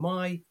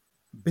My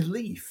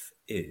belief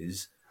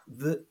is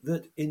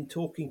that in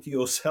talking to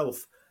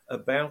yourself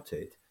about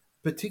it,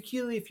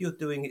 particularly if you're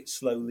doing it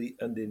slowly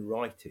and in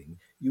writing,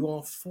 you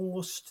are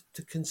forced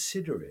to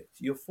consider it.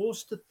 You're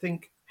forced to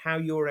think how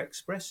you're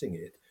expressing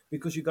it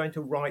because you're going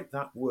to write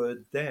that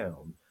word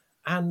down.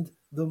 And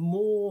the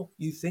more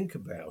you think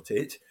about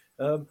it,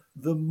 the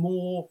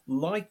more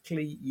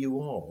likely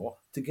you are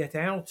to get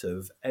out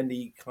of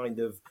any kind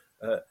of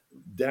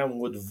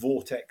downward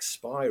vortex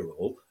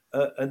spiral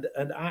and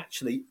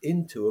actually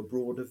into a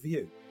broader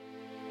view.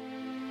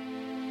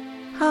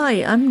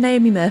 Hi, I'm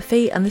Naomi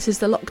Murphy, and this is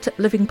the Locked Up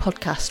Living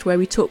podcast, where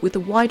we talk with a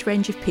wide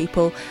range of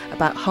people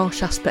about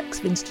harsh aspects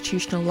of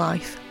institutional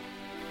life.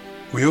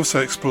 We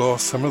also explore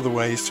some of the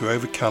ways to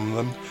overcome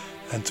them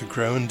and to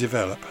grow and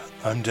develop.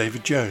 I'm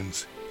David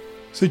Jones.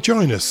 So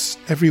join us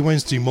every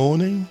Wednesday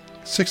morning,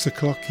 6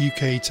 o'clock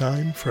UK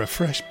time, for a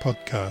fresh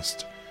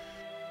podcast.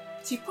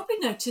 So you've probably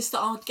noticed that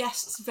our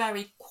guests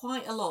vary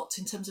quite a lot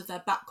in terms of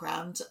their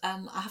background,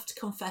 and I have to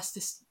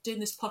confess, doing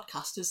this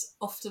podcast has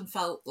often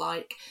felt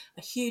like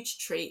a huge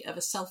treat of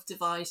a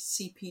self-devised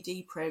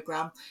CPD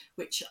programme,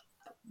 which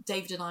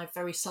David and I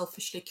very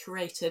selfishly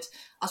curated,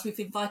 as we've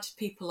invited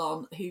people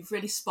on who've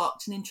really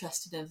sparked an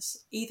interest in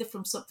us, either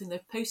from something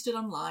they've posted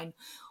online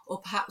or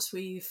perhaps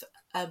we've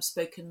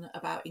spoken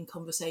about in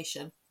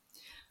conversation.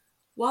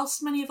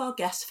 Whilst many of our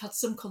guests have had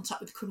some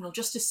contact with the criminal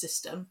justice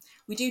system,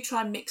 we do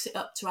try and mix it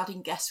up to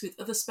adding guests with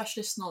other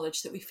specialist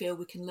knowledge that we feel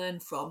we can learn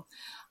from.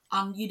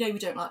 And we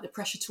don't like the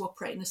pressure to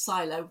operate in a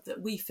silo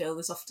that we feel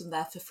is often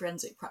there for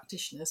forensic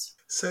practitioners.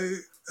 So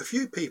a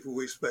few people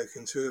we've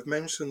spoken to have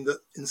mentioned that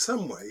in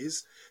some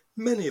ways,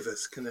 many of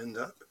us can end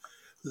up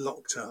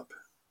locked up,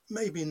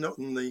 maybe not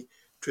in the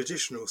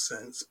traditional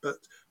sense, but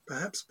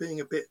perhaps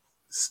being a bit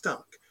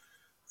stuck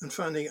and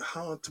finding it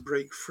hard to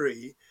break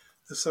free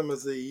of some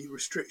of the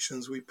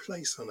restrictions we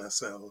place on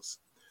ourselves.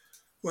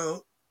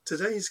 Well,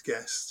 today's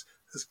guest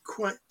has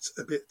quite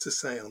a bit to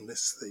say on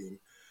this theme,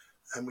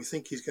 and we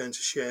think he's going to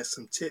share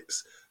some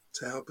tips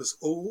to help us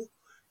all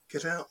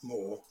get out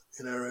more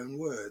in our own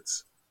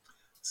words.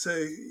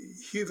 So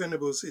Hugh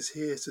Venables is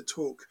here to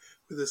talk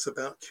with us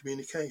about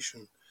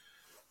communication.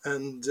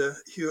 And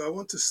Hugh, I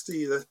want to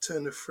steal a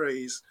turn of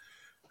phrase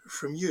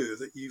from you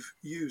that you've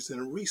used in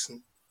a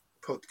recent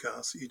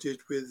podcast that you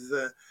did with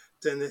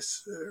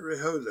Dennis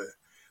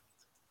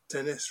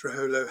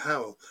Raholo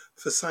Howell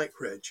for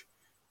PsychReg.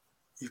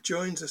 You've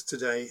joined us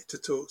today to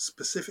talk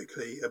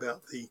specifically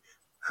about the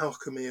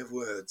alchemy of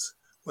words.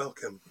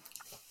 Welcome.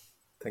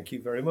 Thank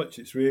you very much.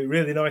 It's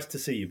really nice to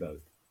see you both.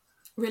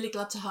 Really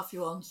glad to have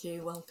you on,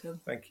 Hugh. Welcome.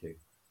 Thank you.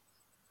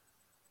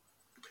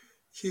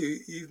 Hugh,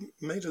 you've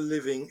made a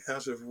living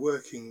out of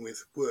working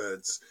with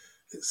words,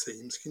 it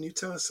seems. Can you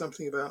tell us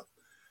something about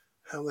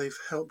how they've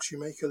helped you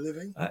make a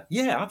living?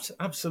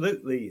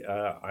 Absolutely,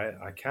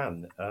 I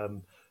can.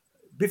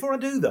 Before I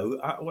do, though,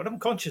 what I'm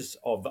conscious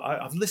of,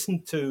 I've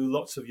listened to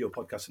lots of your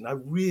podcasts and I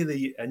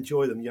really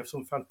enjoy them. You have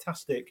some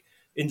fantastic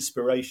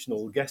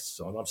inspirational guests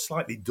on. I'm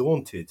slightly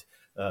daunted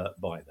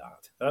by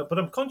that. But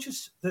I'm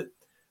conscious that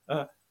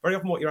very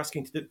often what you're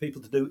asking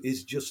people to do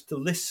is just to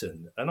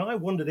listen. And I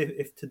wondered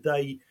if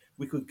today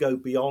we could go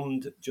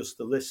beyond just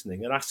the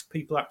listening and ask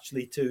people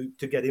actually to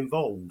get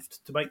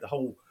involved, to make the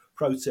whole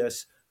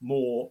process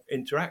more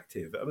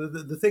interactive. I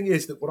mean, the thing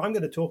is that what I'm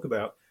going to talk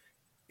about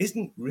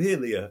isn't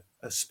really a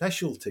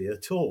specialty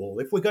at all.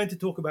 If we're going to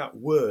talk about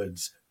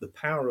words, the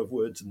power of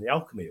words and the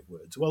alchemy of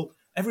words, well,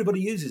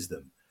 everybody uses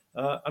them.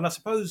 And I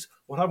suppose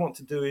what I want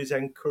to do is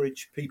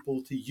encourage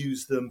people to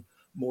use them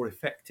more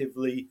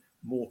effectively,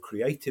 more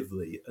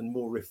creatively and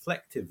more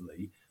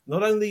reflectively,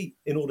 not only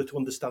in order to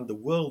understand the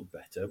world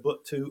better,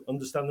 but to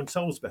understand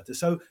themselves better.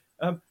 So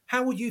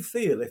how would you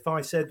feel if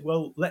I said,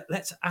 well,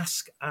 let's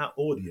ask our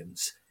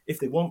audience, if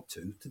they want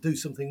to do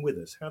something with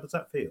us? How does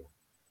that feel?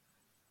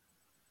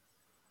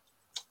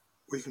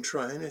 We can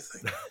try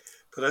anything.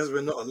 But as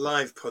we're not a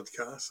live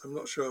podcast, I'm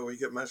not sure we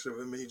get much of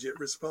an immediate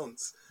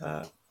response.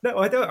 No,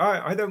 I don't.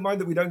 I don't mind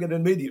that we don't get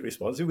an immediate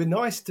response. It would be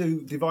nice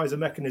to devise a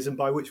mechanism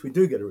by which we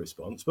do get a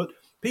response. But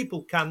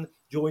people can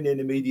join in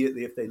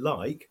immediately if they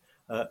like.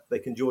 They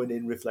can join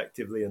in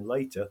reflectively and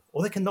later,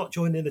 or they can not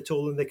join in at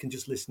all and they can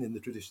just listen in the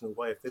traditional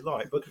way if they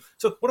like. But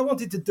so what I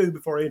wanted to do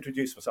before I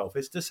introduce myself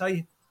is to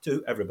say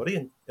to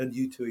everybody, and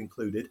you two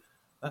included,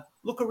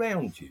 look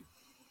around you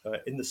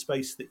in the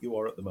space that you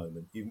are at the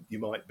moment. You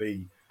might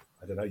be,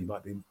 I don't know, you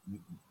might be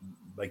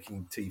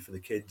making tea for the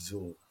kids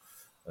or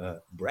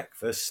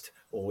breakfast,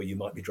 or you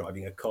might be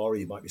driving a car, or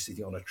you might be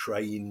sitting on a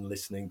train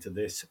listening to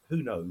this,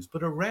 who knows?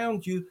 But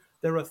around you,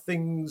 there are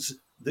things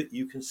that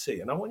you can see.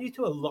 And I want you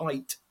to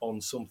alight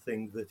on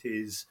something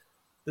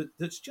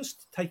that's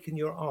just taken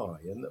your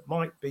eye and that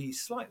might be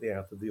slightly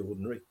out of the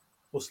ordinary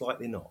or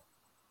slightly not.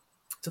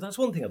 So that's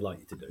one thing I'd like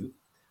you to do.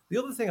 The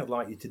other thing I'd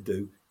like you to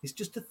do is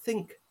just to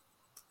think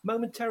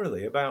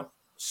momentarily about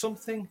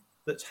something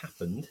that's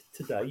happened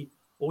today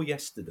or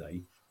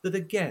yesterday that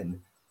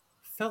again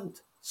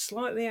felt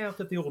slightly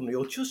out of the ordinary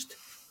or just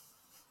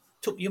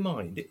took your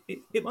mind.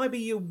 It might be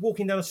you're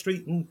walking down a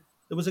street and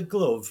there was a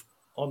glove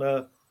on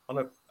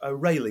a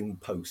railing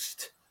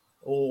post,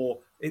 or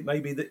it may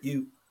be that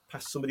you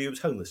pass somebody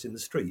who's homeless in the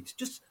street.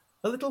 Just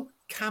a little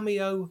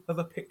cameo of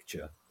a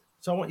picture.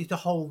 So I want you to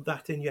hold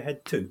that in your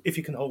head too, if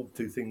you can hold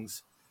two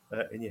things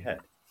in your head.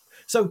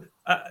 So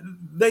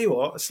there you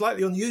are, a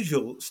slightly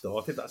unusual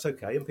start, if that's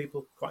okay, and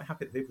people quite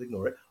happy that people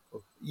ignore it.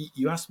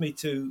 You asked me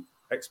to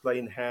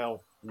explain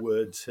how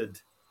words had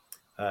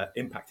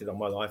impacted on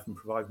my life and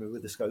provided me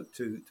with the scope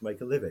to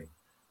make a living.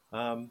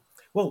 I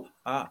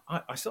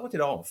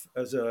started off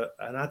as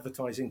an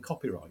advertising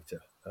copywriter,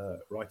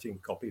 writing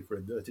copy for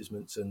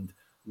advertisements and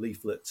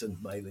leaflets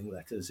and mailing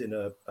letters in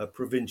a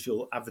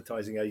provincial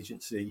advertising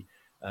agency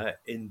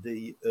in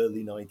the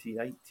early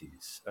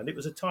 1980s. And it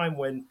was a time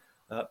when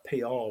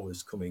PR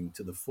was coming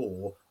to the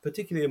fore,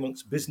 particularly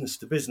amongst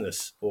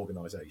business-to-business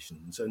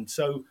organisations. And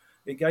so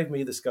it gave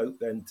me the scope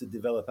then to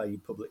develop a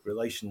public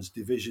relations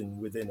division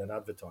within an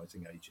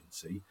advertising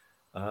agency.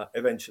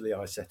 Eventually,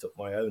 I set up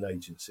my own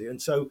agency.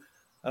 And so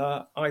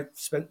I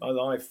spent my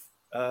life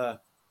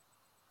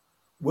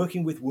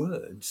working with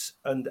words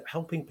and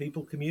helping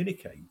people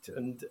communicate.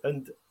 And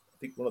I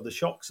think one of the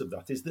shocks of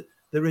that is that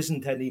there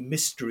isn't any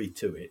mystery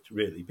to it,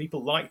 really.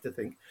 People like to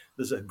think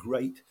there's a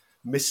great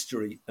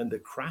mystery and a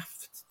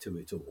craft to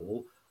it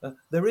all.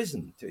 There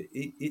isn't.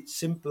 It's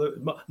simpler.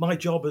 My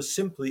job has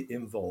simply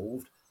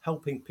involved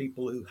helping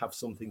people who have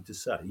something to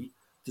say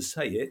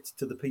it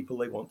to the people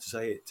they want to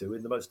say it to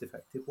in the most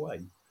effective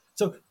way.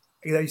 So,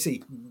 you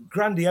see,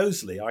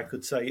 grandiosely, I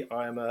could say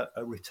I am a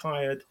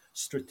retired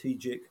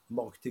strategic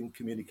marketing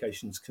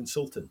communications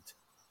consultant.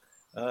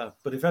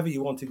 But if ever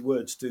you wanted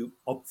words to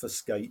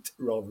obfuscate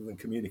rather than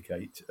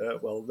communicate,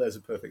 well, there's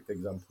a perfect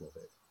example of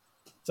it.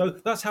 So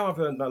that's how I've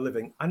earned my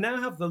living. I now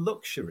have the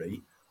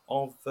luxury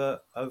of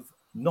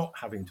not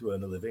having to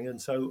earn a living,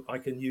 and so I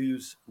can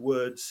use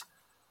words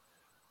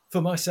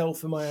for myself,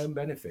 for my own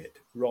benefit,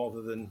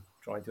 rather than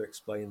trying to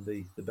explain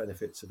the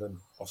benefits of an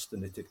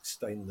austenitic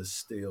stainless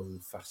steel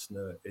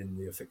fastener in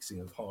the affixing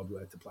of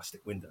hardware to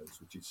plastic windows,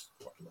 which is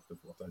quite a lot of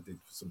what I did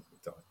for some of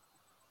the time.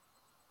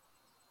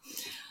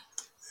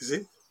 Is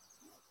it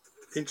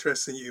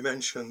interesting you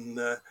mention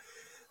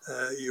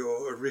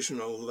your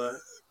original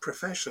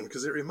profession?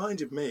 Because it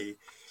reminded me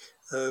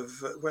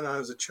of when I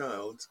was a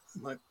child.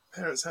 My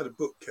parents had a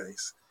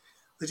bookcase.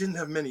 They didn't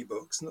have many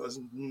books, not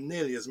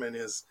nearly as many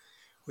as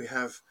we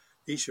have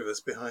each of us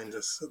behind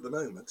us at the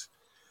moment.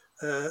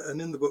 And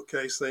in the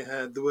bookcase they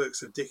had the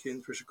works of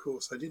Dickens, which of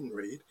course I didn't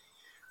read,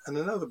 and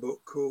another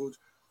book called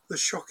The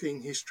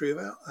Shocking History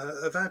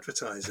of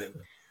Advertising,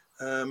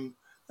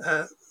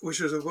 which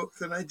was a book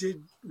that I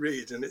did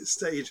read, and it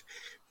stayed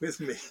with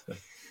me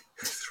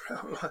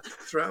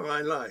throughout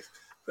my life.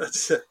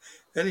 But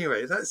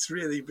anyway, that's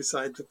really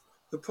beside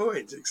the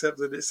point, except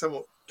that it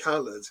somewhat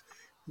coloured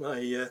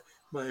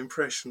my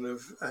impression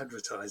of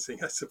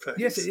advertising, I suppose.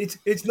 Yes,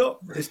 it's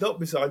not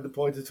beside the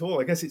point at all.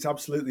 I guess it's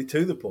absolutely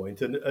to the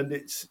point, and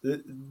it's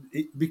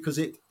because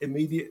it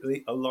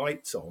immediately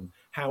alights on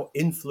how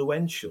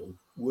influential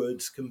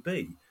words can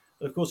be.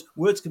 And of course,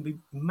 words can be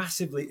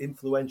massively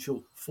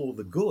influential for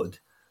the good,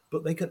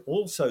 but they can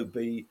also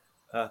be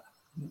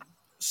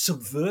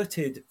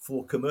subverted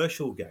for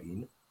commercial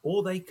gain,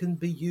 or they can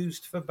be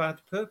used for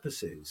bad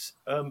purposes.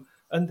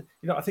 And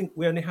I think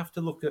we only have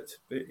to look at,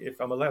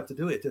 if I'm allowed to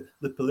do it,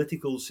 the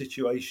political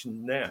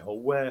situation now,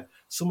 where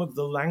some of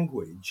the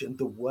language and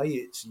the way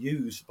it's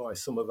used by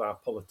some of our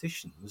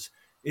politicians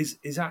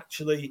is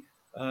actually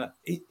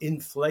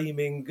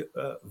inflaming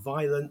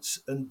violence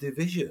and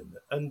division.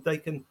 And they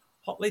can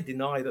hotly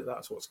deny that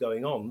that's what's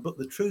going on. But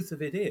the truth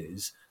of it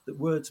is that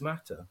words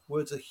matter.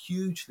 Words are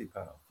hugely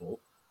powerful,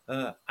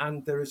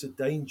 and there is a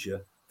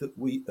danger that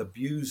we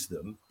abuse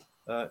them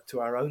to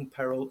our own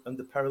peril and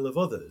the peril of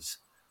others.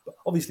 But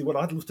obviously, what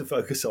I'd love to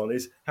focus on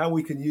is how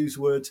we can use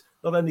words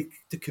not only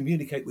to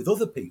communicate with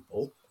other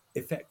people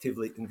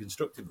effectively and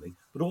constructively,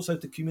 but also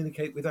to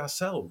communicate with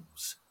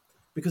ourselves.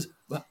 Because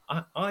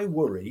I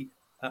worry.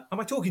 Am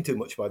I talking too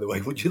much? By the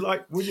way, would you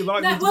like? No,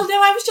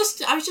 I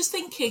was just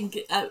thinking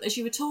as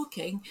you were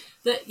talking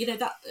that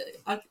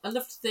I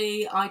loved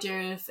the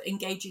idea of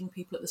engaging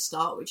people at the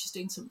start, which is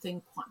doing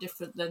something quite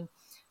different than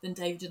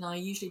David and I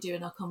usually do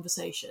in our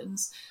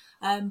conversations.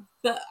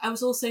 But I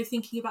was also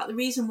thinking about the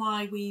reason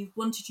why we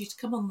wanted you to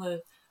come on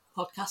the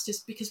podcast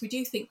is because we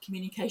do think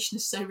communication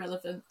is so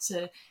relevant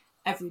to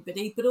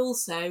everybody, but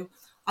also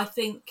I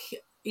think,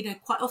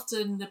 quite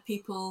often the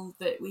people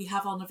that we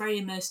have on are very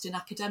immersed in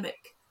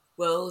academic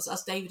worlds,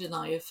 as David and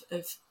I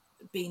have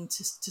been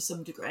to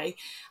some degree,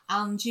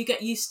 and you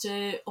get used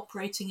to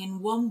operating in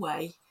one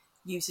way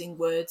using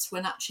words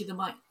when actually there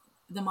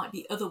might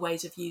be other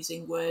ways of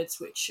using words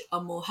which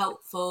are more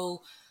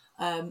helpful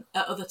at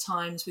other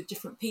times with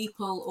different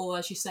people, or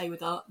as you say,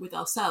 with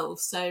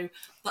ourselves. So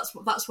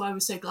that's why we're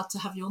so glad to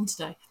have you on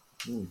today.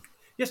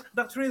 Yes,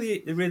 that's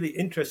really, really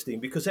interesting,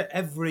 because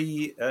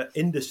every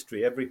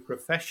industry, every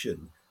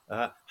profession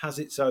has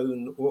its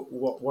own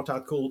what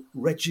I'd call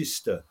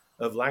register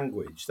of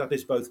language. That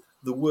is both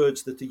the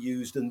words that are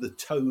used and the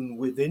tone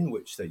within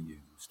which they're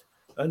used.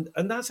 And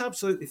that's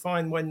absolutely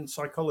fine when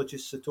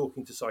psychologists are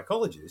talking to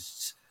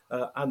psychologists.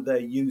 and they're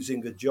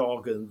using a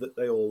jargon that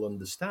they all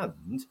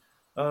understand.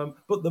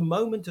 But the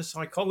moment a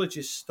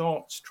psychologist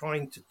starts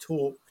trying to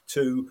talk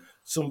to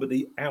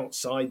somebody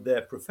outside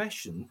their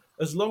profession,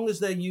 as long as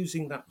they're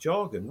using that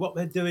jargon, what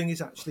they're doing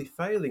is actually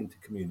failing to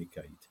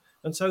communicate.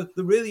 And so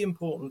the really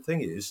important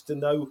thing is to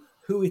know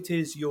who it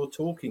is you're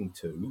talking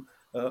to,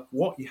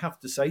 what you have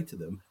to say to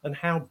them, and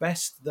how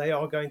best they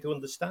are going to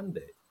understand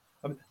it.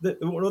 I mean,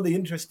 one of the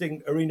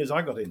interesting arenas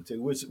I got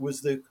into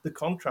was the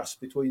contrast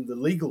between the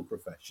legal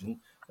profession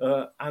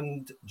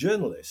and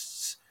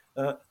journalists.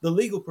 The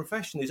legal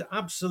profession is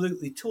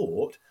absolutely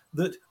taught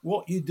that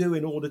what you do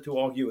in order to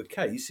argue a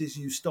case is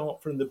you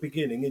start from the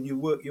beginning and you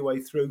work your way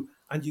through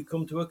and you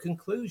come to a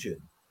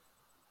conclusion.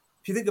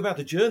 If you think about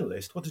a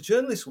journalist, what a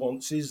journalist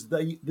wants is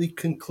the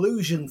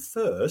conclusion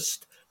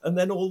first and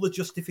then all the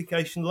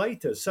justification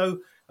later.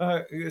 So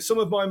some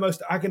of my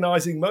most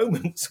agonizing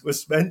moments were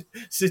spent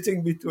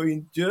sitting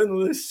between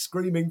journalists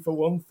screaming for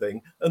one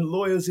thing and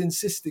lawyers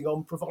insisting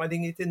on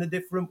providing it in a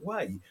different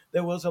way.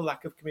 There was a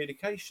lack of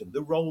communication.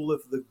 The role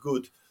of the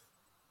good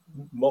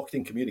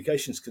marketing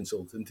communications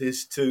consultant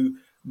is to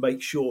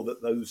make sure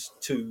that those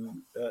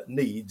two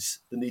needs,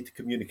 the need to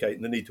communicate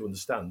and the need to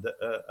understand,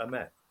 are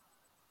met.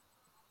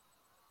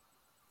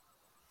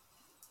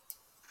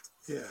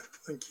 Yeah,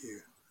 thank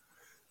you.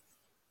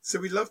 So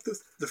we love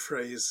the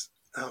phrase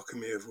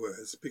alchemy of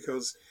words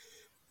because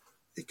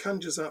it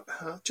conjures up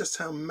just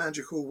how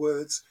magical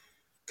words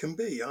can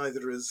be,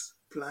 either as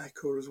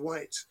black or as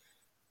white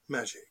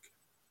magic.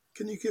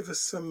 Can you give us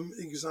some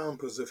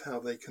examples of how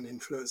they can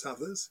influence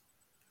others?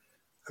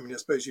 I mean, I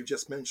suppose you've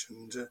just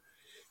mentioned,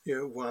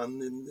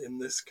 one in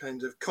this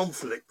kind of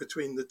conflict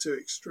between the two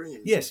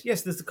extremes. Yes,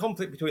 there's the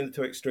conflict between the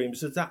two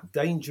extremes. There's that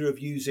danger of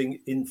using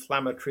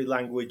inflammatory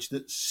language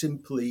that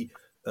simply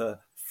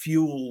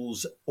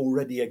fuels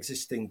already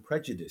existing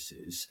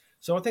prejudices.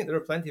 So I think there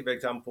are plenty of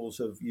examples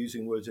of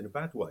using words in a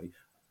bad way.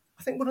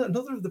 I think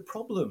another of the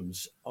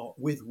problems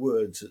with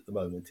words at the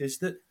moment is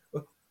that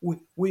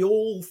we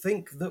all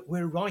think that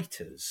we're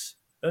writers.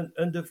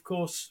 And of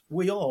course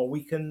we are.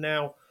 We can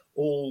now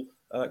all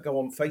go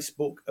on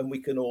Facebook and we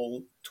can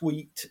all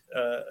tweet.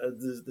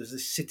 There's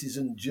this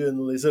citizen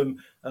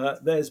journalism.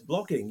 There's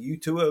blogging. You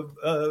two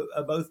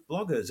are both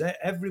bloggers.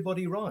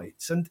 Everybody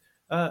writes. And,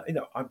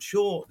 I'm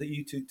sure that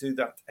you two do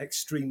that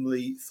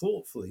extremely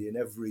thoughtfully in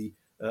every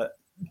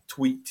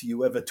tweet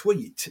you ever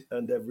tweet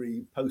and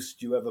every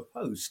post you ever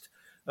post.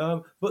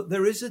 But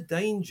there is a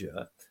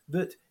danger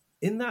that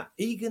in that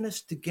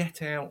eagerness to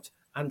get out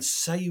and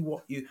say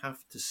what you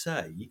have to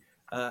say,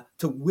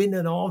 to win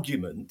an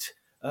argument,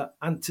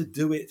 and to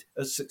do it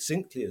as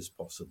succinctly as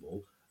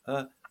possible,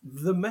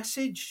 the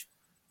message,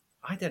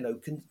 I don't know,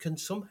 can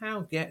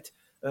somehow get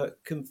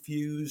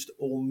confused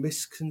or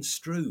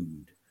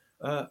misconstrued.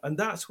 And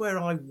that's where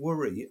I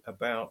worry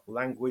about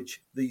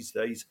language these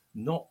days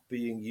not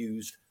being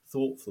used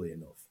thoughtfully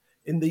enough.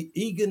 In the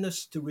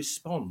eagerness to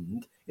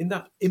respond, in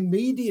that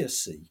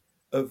immediacy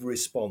of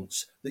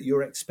response that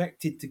you're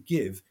expected to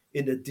give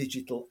in a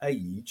digital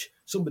age,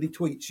 somebody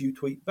tweets, you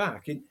tweet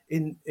back.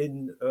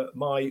 In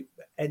my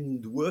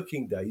end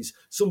working days,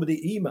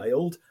 somebody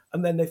emailed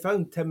and then they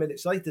phoned 10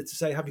 minutes later to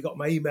say, have you got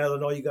my email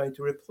and are you going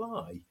to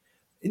reply?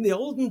 In the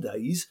olden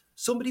days,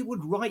 somebody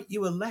would write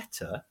you a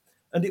letter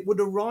and it would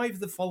arrive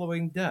the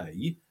following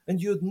day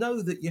and you'd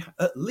know that you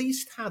at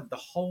least had the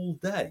whole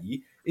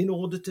day in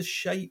order to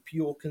shape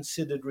your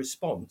considered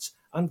response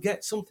and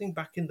get something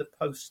back in the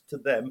post to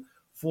them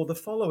for the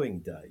following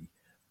day.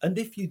 And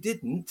if you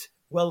didn't,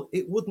 well,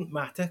 it wouldn't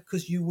matter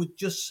because you would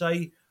just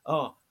say,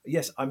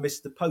 yes, I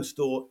missed the post,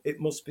 or it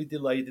must be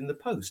delayed in the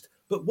post.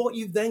 But what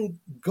you've then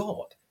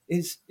got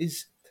is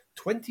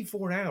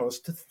 24 hours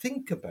to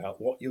think about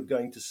what you're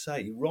going to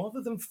say rather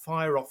than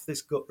fire off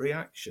this gut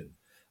reaction.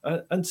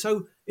 And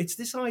so it's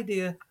this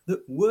idea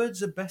that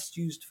words are best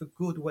used for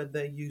good when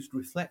they're used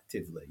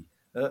reflectively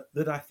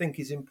that I think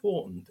is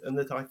important and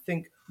that I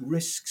think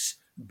risks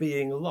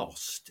being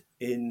lost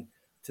in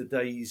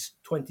today's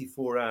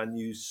 24-hour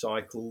news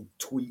cycle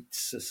tweet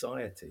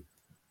society.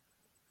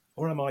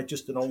 Or am I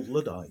just an old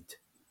Luddite?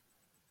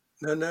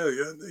 No,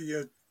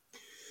 you're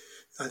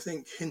I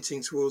think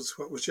hinting towards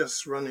what was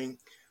just running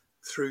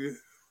through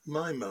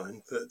my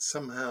mind, that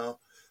somehow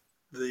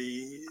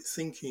the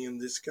thinking and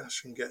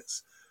discussion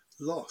gets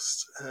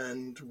lost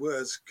and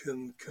words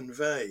can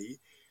convey.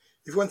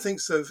 If one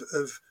thinks of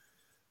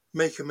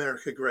Make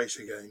America Great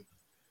Again,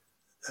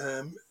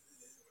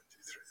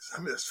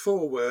 that's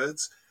 4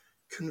 words,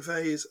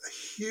 conveys a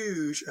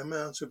huge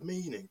amount of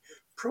meaning,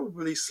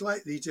 probably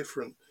slightly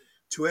different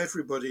to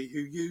everybody who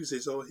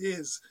uses or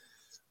hears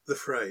the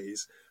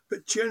phrase,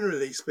 but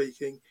generally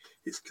speaking,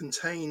 it's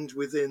contained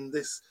within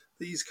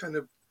these kind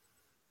of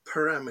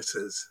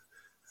parameters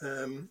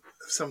of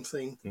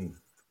something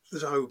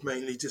that I would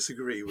mainly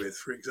disagree with,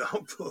 for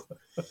example.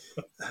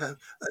 And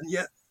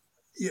yet,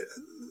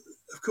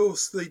 of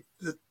course, the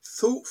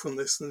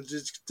thoughtfulness and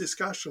the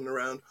discussion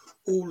around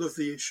all of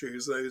the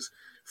issues those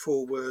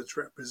 4 words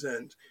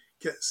represent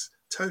gets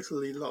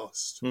totally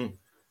lost.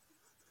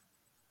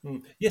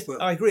 Yes,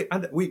 Well, I agree.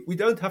 And we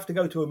don't have to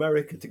go to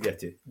America to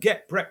get it.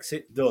 Get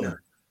Brexit no. done.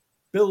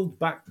 Build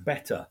back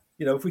better.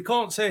 If we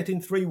can't say it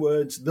in 3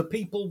 words, the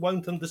people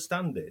won't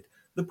understand it.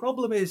 The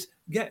problem is,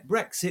 get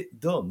Brexit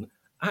done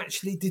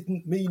actually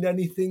didn't mean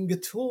anything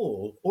at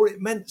all, or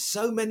it meant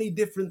so many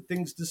different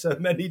things to so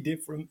many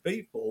different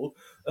people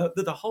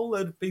that a whole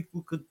load of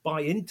people could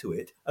buy into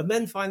it and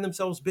then find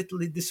themselves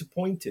bitterly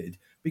disappointed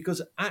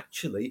because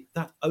actually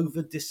that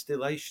over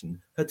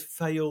distillation had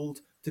failed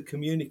to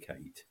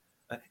communicate.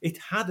 It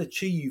had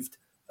achieved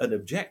an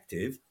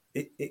objective,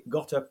 it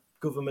got a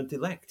government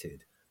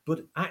elected,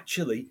 but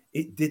actually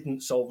it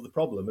didn't solve the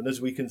problem. And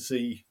as we can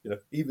see,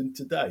 even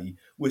today,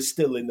 we're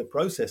still in the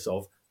process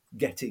of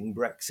getting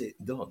Brexit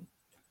done.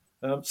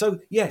 So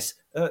yes,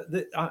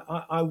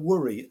 I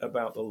worry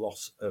about the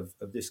loss of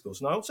discourse,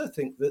 and I also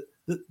think that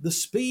the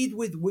speed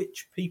with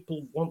which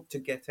people want to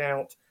get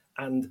out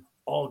and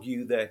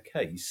argue their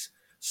case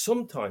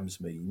sometimes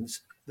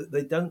means that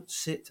they don't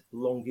sit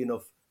long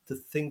enough to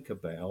think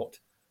about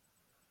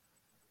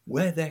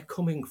where they're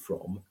coming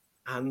from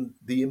and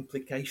the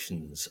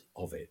implications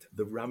of it,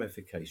 the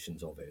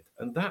ramifications of it.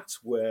 And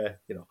that's where,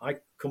 I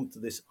come to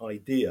this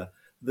idea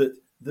that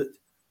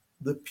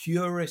the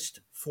purest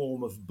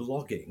form of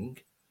blogging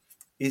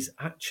is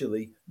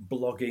actually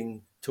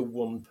blogging to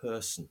one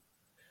person.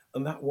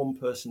 And that one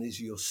person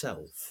is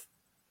yourself.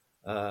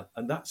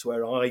 And that's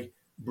where I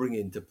bring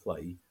into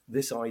play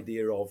this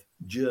idea of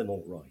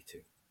journal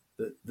writing,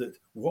 that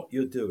what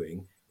you're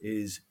doing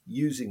is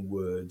using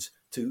words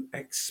to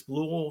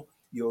explore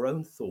your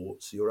own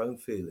thoughts, your own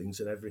feelings,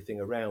 and everything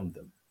around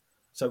them.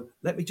 So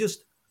let me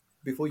just,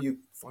 before you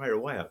fire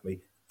away at me,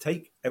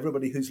 take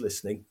everybody who's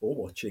listening or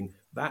watching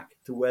back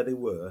to where they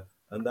were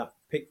and that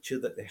picture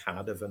that they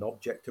had of an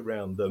object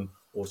around them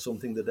or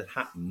something that had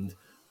happened,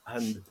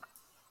 and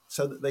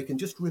so that they can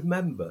just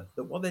remember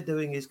that what they're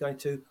doing is going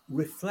to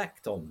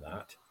reflect on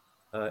that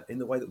in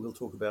the way that we'll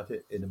talk about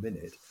it in a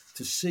minute,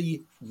 to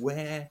see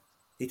where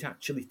it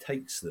actually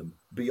takes them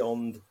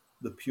beyond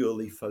the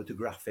purely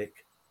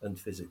photographic and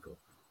physical.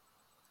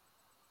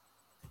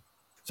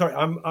 Sorry,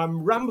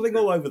 I'm rambling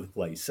all over the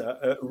place.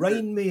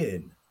 Rein me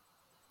in.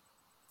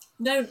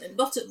 No,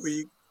 not at. Were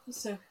you,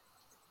 So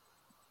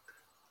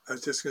I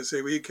was just going to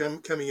say, were you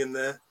coming in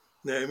there,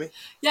 Naomi?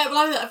 yeah,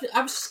 well,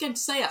 I was just going to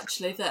say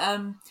actually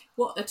that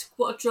what had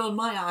drawn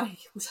my eye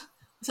was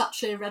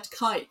actually a red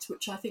kite,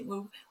 which I think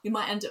we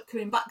might end up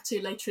coming back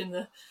to later in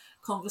the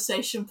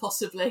conversation,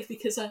 possibly,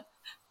 because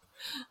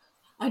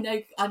I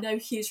know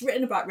Hugh's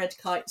written about red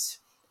kites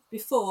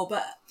before,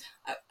 but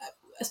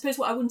I suppose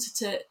what I wanted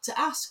to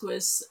ask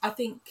was, I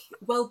think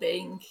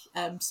wellbeing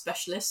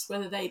specialists,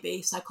 whether they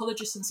be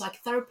psychologists and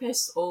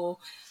psychotherapists or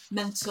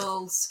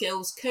mental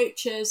skills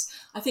coaches,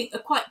 I think are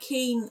quite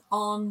keen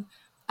on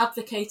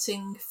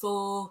advocating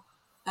for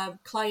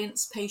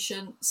clients,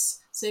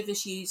 patients,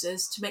 service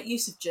users to make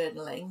use of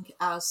journaling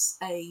as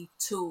a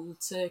tool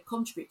to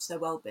contribute to their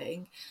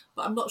well-being.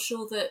 But I'm not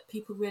sure that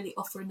people really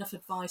offer enough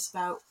advice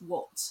about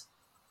what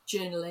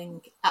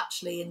journaling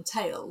actually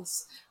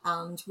entails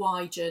and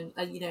why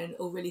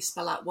or really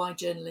spell out why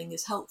journaling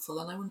is helpful.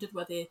 And I wondered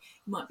whether you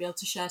might be able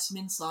to share some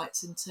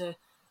insights into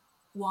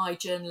why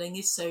journaling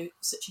is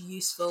such a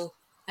useful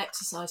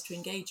exercise to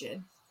engage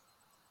in.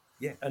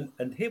 Yeah,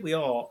 and here we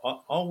are.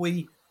 Are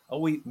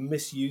we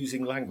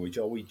misusing language?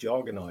 Are we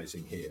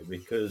jargonizing here?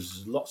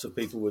 Because lots of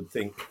people would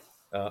think,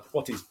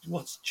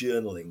 what's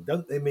journaling?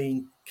 Don't they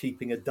mean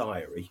keeping a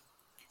diary?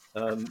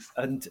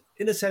 And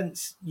in a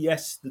sense,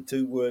 yes, the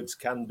two words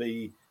can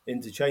be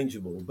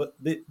interchangeable, but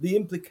the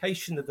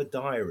implication of a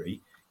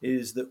diary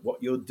is that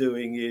what you're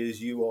doing is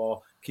you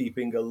are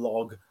keeping a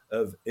log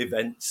of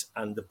events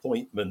and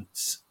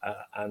appointments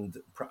and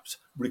perhaps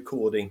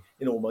recording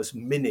in almost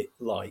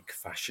minute-like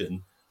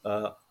fashion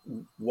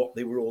what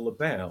they were all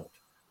about.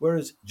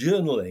 Whereas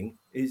journaling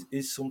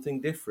is something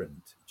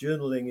different.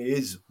 Journaling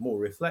is more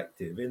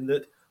reflective in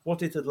that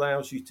what it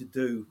allows you to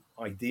do,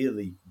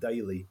 ideally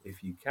daily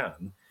if you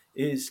can,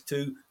 is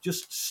to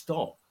just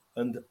stop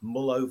and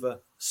mull over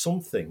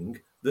something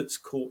that's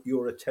caught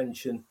your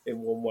attention in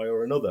one way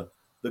or another.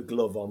 The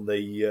glove on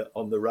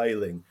the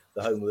railing,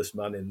 the homeless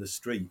man in the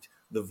street,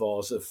 the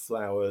vase of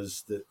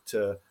flowers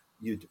that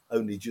you'd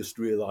only just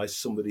realised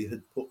somebody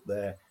had put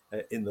there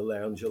in the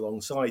lounge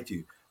alongside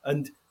you.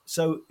 And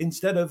so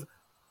instead of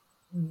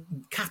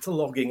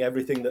cataloguing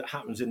everything that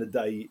happens in a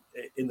day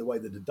in the way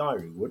that a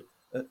diary would,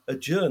 a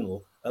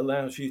journal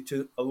allows you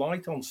to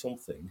alight on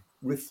something,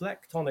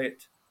 reflect on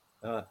it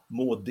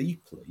more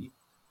deeply,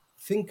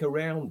 think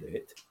around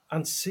it,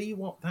 and see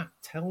what that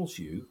tells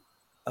you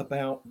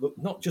about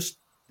not just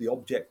the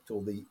object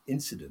or the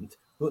incident,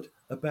 but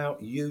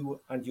about you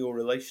and your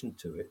relation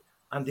to it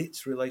and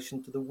its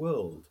relation to the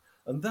world.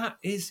 And that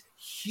is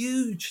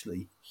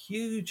hugely,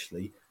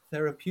 hugely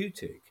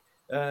therapeutic.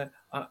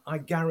 I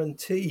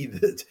guarantee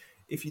that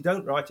if you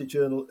don't write a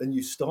journal and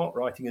you start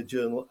writing a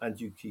journal and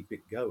you keep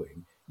it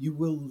going, you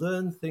will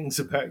learn things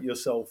about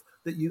yourself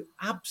that you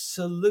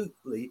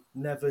absolutely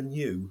never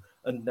knew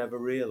and never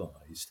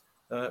realized.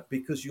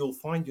 Because you'll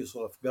find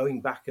yourself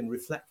going back and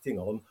reflecting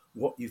on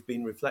what you've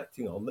been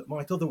reflecting on that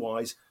might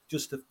otherwise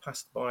just have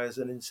passed by as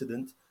an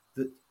incident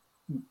that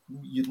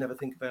you'd never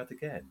think about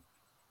again.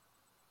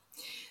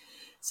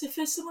 So,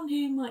 for someone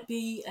who might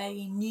be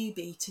a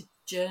newbie to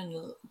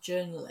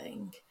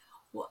journaling,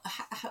 what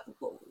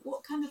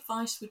kind of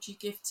advice would you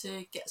give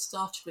to get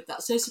started with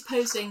that? So,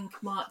 supposing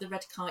the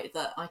red kite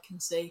that I can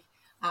see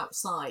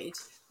outside,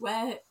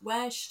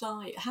 how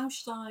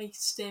should I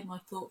steer my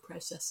thought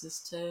processes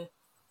to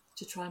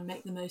try and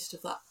make the most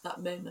of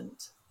that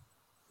moment?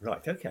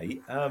 Right. Okay.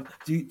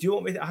 Do you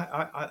want me?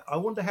 I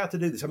wonder how to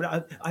do this. I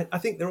mean, I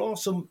think there are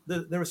some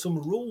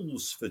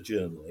rules for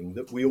journaling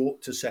that we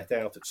ought to set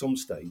out at some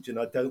stage, and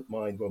I don't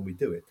mind when we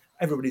do it.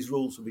 Everybody's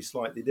rules will be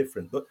slightly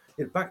different, but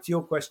back to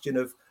your question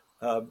of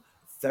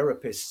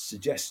therapists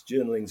suggest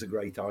journaling's a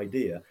great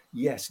idea.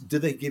 Yes. Do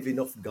they give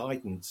enough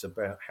guidance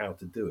about how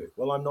to do it?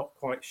 Well, I'm not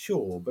quite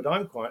sure, but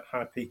I'm quite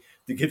happy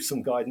to give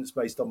some guidance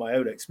based on my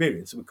own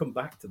experience. And we'll come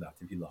back to that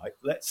if you like.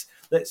 Let's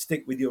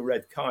stick with your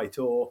red kite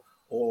or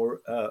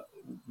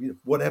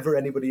whatever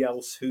anybody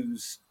else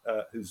who's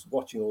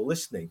watching or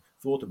listening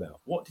thought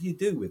about. What do you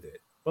do with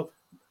it? Well,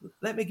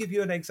 let me give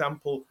you an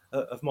example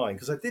of mine,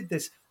 because I did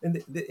this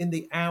in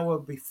the hour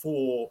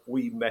before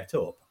we met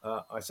up.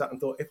 I sat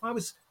and thought, if I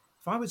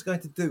was going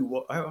to do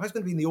what I was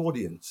going to be in the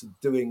audience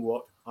doing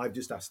what I've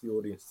just asked the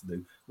audience to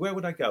do, where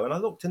would I go? And I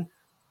looked, and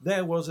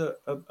there was a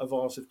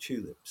vase of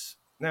tulips.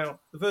 Now,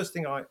 the first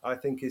thing I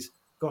think is,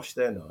 gosh,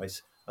 they're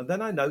nice. And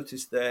then I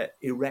noticed their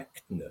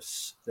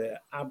erectness. They're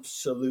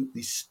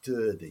absolutely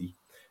sturdy,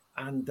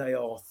 and they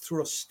are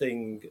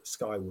thrusting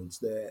skywards.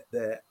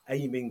 They're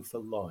aiming for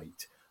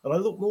light. And I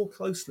look more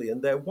closely,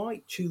 and they're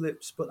white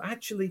tulips, but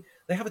actually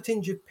they have a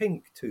tinge of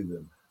pink to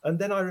them. And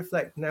then I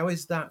reflect, now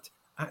is that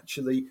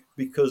actually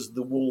because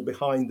the wall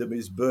behind them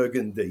is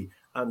burgundy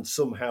and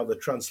somehow the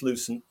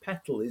translucent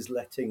petal is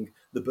letting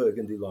the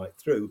burgundy light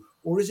through?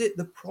 Or is it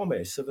the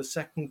promise of a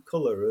second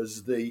colour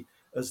as the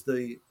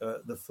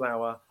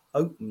flower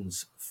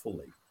opens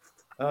fully?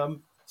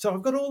 So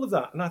I've got all of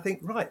that, and I think,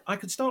 right, I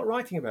could start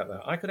writing about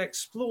that. I could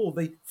explore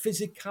the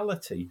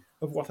physicality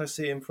of what I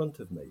see in front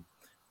of me.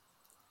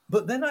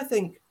 But then I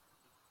think,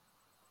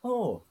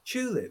 oh,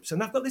 tulips,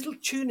 and I've got a little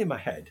tune in my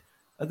head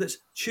that's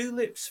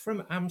Tulips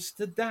from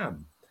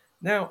Amsterdam.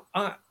 Now,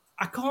 I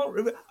can't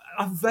remember,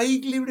 I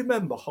vaguely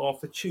remember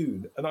half a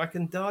tune, and I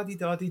can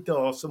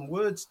da-di-da-di-da some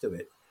words to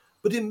it.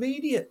 But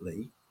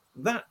immediately,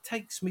 that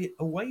takes me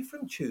away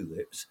from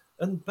tulips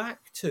and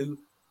back to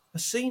a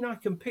scene I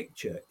can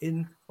picture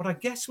in what I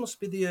guess must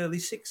be the early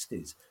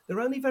 60s. They're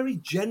only very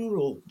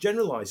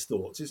generalised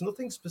thoughts. It's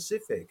nothing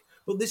specific.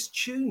 But this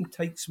tune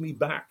takes me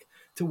back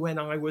to when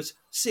I was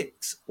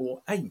 6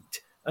 or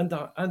 8. And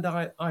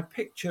I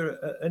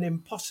picture an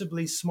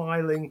impossibly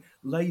smiling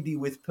lady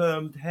with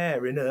permed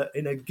hair in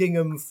a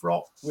gingham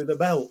frock with a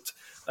belt.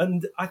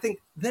 And I think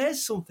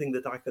there's something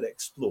that I could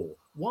explore.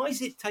 Why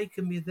has it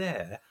taken me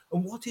there?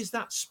 And what is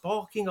that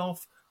sparking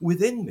off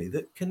within me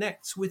that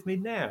connects with me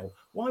now?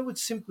 Why would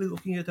simply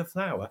looking at a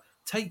flower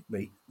take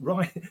me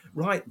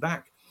right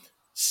back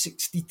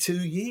 62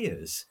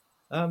 years?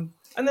 And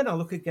then I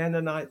look again,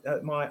 and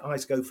my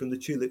eyes go from the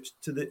tulips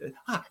to the...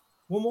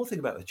 one more thing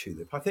about the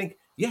tulip. I think,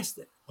 yes,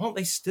 aren't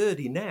they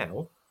sturdy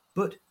now?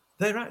 But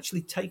they're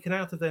actually taken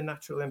out of their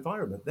natural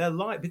environment. Their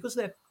life, because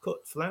they're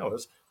cut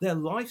flowers, their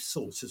life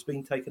source has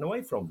been taken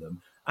away from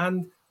them.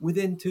 And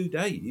within 2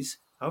 days,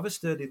 however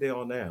sturdy they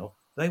are now,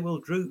 they will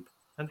droop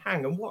and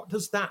hang. And what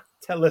does that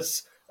tell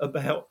us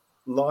about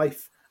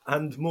life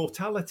and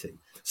mortality?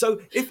 So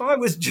if I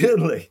was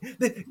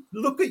journaling,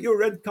 look at your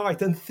red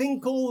kite and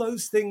think all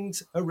those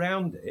things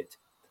around it,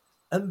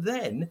 and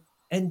then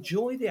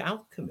enjoy the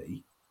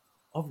alchemy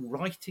of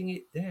writing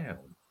it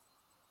down.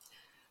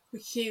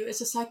 Hugh, as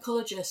a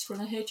psychologist,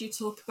 when I heard you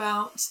talk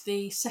about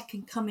the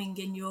second coming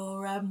in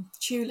your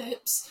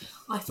tulips,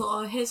 I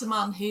thought, oh, here's a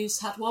man who's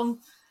had one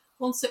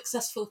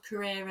successful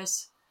career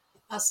as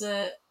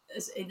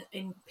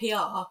in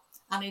PR,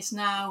 and is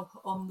now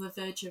on the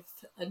verge of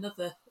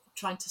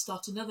trying to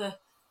start another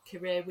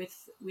career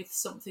with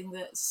something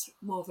that's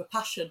more of a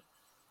passion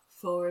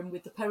for him,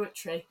 with the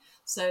poetry.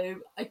 So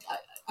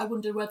I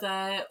wonder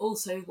whether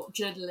also what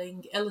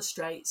journaling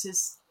illustrates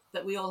is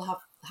that we all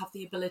have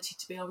the ability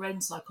to be our own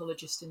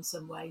psychologist in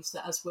some ways,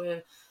 that as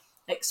we're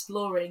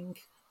exploring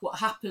what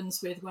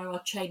happens with where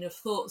our chain of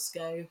thoughts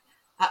go,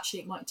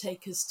 actually it might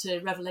take us to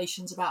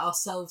revelations about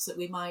ourselves that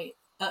we might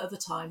at other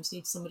times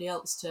need somebody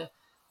else to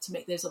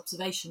make those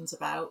observations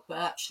about, but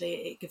actually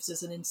it gives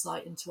us an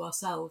insight into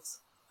ourselves.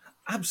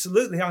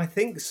 Absolutely, I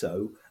think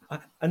so.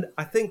 And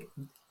I think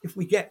if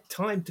we get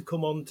time to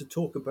come on to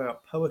talk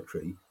about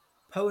poetry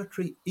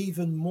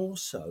even more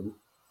so,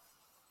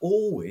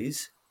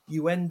 always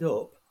you end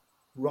up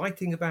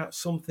writing about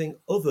something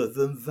other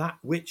than that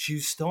which you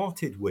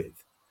started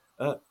with.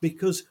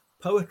 Because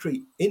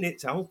poetry, in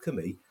its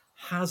alchemy,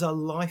 has a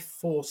life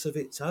force of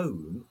its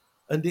own,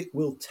 and it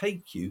will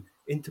take you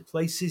into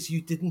places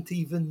you didn't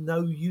even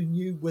know you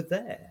knew were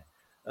there.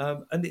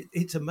 And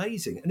it's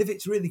amazing. And if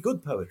it's really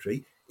good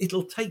poetry,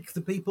 it'll take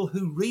the people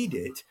who read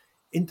it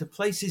into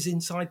places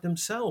inside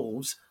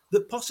themselves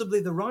that possibly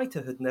the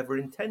writer had never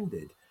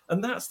intended.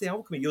 And that's the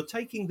alchemy. You're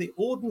taking the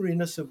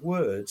ordinariness of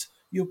words,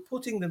 you're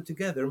putting them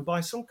together, and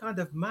by some kind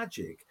of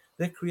magic,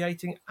 they're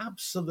creating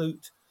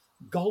absolute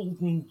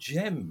golden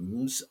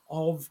gems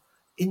of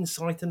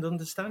insight and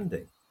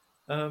understanding.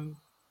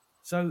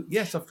 So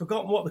yes, I've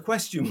forgotten what the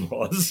question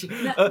was.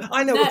 No,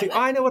 I know no, what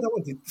I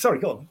wanted. Sorry,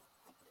 go on.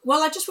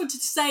 Well, I just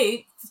wanted to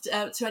say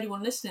to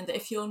anyone listening that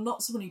if you're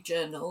not someone who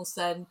journals,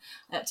 then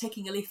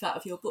taking a leaf out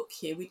of your book,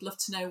 Hugh, we'd love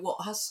to know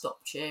what has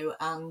stopped you,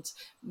 and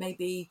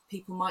maybe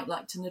people might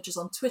like to nudge us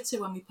on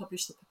Twitter when we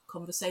publish the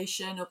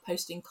conversation, or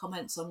posting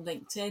comments on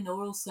LinkedIn,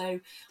 or also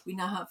we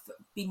now have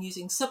been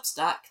using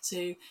Substack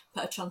to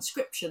put a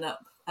transcription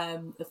up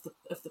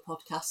of the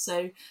podcast.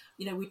 So,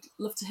 we'd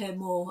love to hear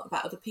more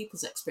about other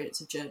people's experience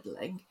of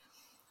journaling.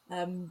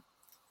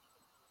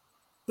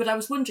 But I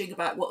was wondering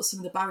about what some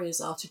of the barriers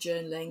are to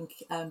journaling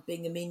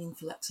being a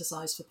meaningful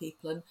exercise for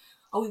people. And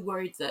are we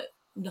worried that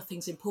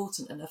nothing's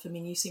important enough? I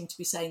mean, you seem to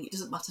be saying it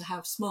doesn't matter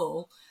how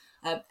small,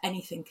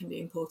 anything can be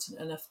important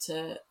enough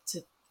to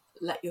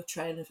let your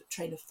train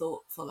of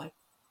thought follow.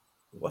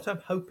 What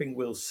I'm hoping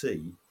we'll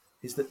see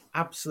is that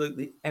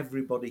absolutely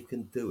everybody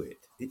can do it.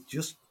 It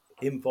just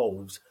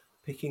involves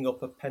picking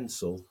up a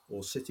pencil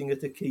or sitting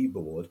at a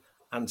keyboard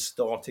and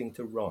starting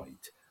to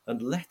write,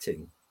 and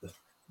letting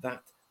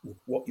that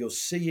what you're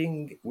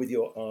seeing with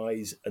your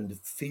eyes and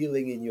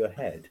feeling in your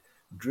head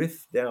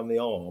drift down the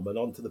arm and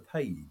onto the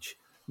page.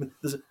 I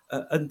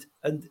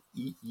mean,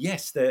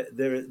 yes,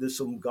 there's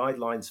some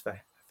guidelines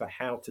for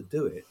how to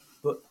do it,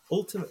 but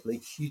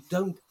ultimately you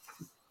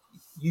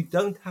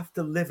don't have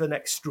to live an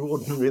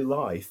extraordinary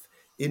life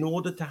in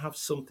order to have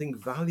something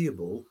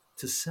valuable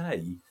to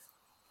say.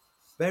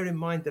 Bear in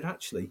mind that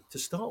actually, to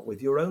start with,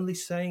 you're only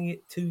saying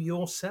it to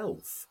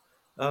yourself.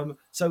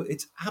 So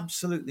it's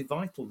absolutely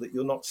vital that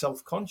you're not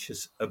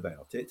self-conscious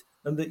about it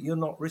and that you're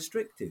not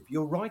restrictive.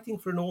 You're writing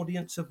for an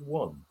audience of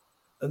one,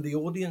 and the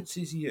audience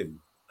is you,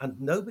 and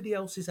nobody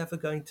else is ever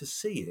going to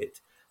see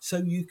it. So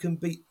you can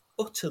be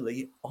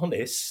utterly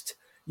honest.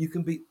 You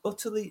can be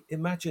utterly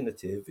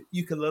imaginative.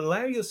 You can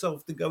allow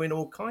yourself to go in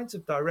all kinds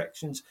of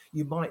directions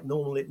you might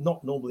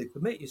not normally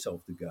permit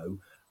yourself to go,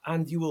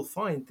 and you will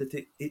find that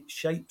it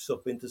shapes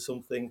up into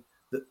something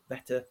that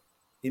better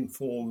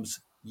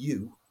informs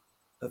you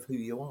of who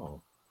you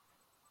are.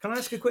 Can I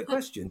ask a quick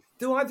question?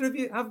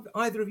 Have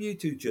either of you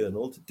two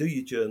journaled? Do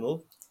you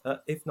journal?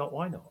 If not,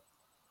 why not?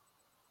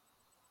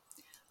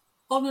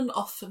 On and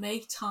off for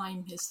me,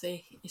 time is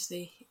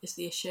the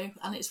issue,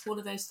 and it's one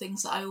of those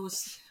things that I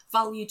always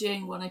value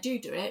doing when I do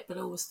it, but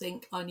I always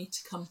think I need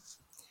to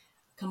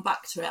come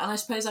back to it. And I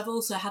suppose I've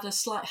also had a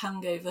slight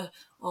hangover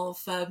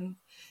of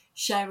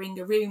sharing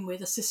a room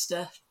with a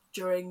sister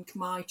during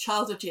my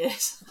childhood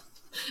years.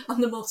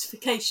 And the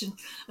mortification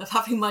of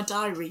having my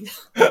diary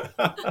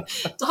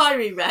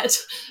read,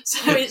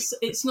 so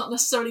it's not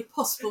necessarily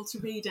possible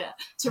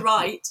to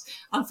write,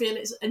 and feel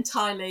it's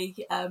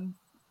entirely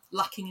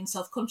lacking in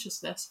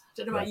self-consciousness. I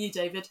don't know about you,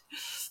 David.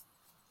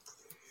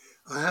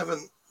 I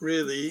haven't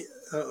really,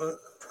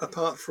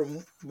 apart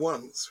from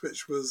once,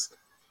 which was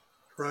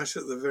right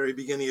at the very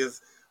beginning of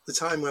the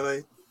time when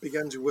I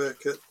began to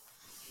work at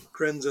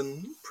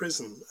Grendon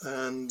Prison,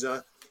 and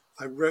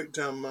I wrote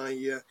down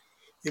my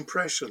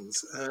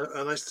impressions,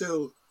 and I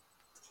still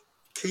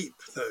keep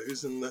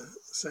those in the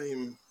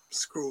same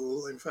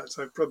scrawl. In fact,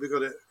 I've probably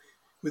got it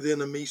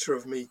within a metre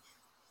of me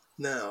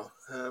now,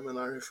 and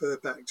I refer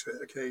back to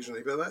it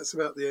occasionally, but that's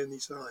about the only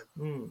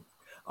time.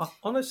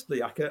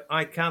 Honestly,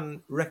 I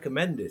can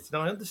recommend it,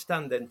 and I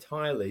understand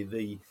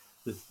entirely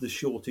the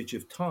shortage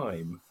of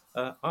time.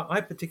 I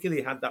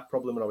particularly had that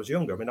problem when I was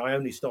younger. I mean, I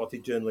only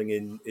started journaling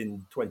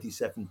in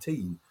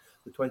 2017,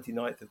 the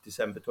 29th of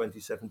December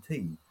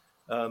 2017.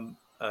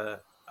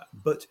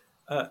 But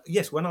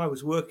yes, when I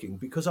was working,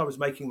 because I was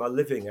making my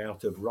living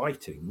out of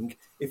writing,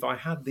 if I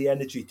had the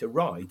energy to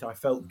write, I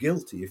felt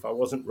guilty if I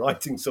wasn't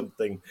writing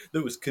something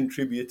that was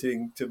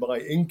contributing to my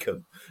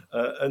income.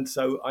 And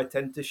so I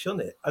tend to shun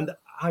it. And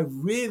I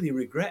really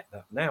regret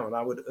that now. And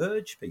I would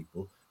urge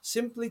people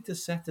simply to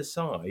set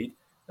aside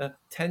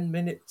 10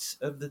 minutes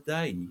of the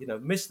day,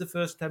 miss the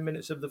first 10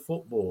 minutes of the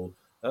football,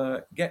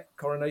 get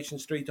Coronation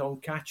Street on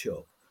catch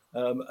up,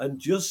 and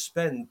just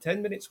spend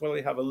 10 minutes while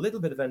you have a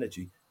little bit of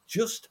energy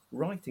just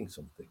writing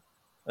something.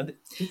 And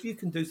if you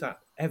can do that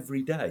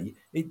every day,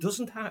 it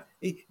doesn't have,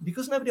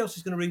 because nobody else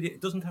is going to read it,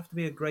 it doesn't have to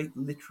be a great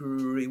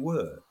literary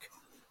work.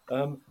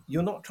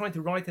 You're not trying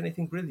to write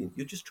anything brilliant.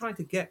 You're just trying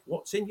to get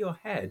what's in your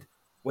head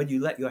when you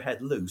let your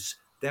head loose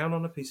down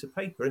on a piece of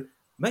paper. And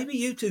maybe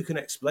you two can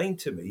explain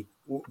to me,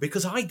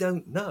 because I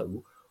don't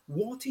know,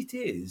 what it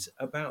is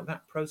about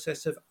that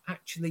process of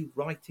actually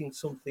writing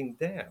something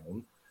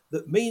down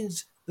that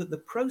means that the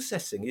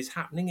processing is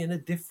happening in a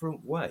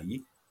different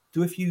way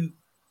to if you,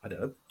 I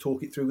don't know,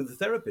 talk it through with a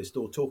therapist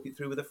or talk it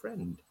through with a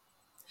friend.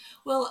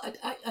 Well,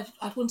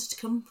 I wanted to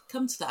come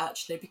to that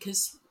actually,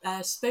 because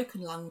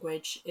spoken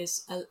language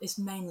is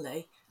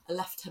mainly a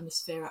left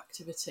hemisphere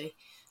activity,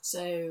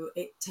 so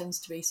it tends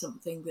to be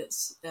something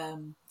that's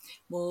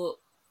more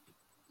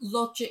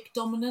logic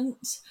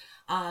dominant,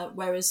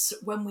 whereas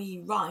when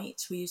we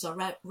write, we use our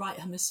right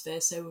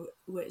hemisphere, so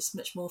it's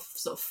much more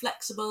sort of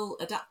flexible,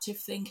 adaptive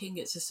thinking.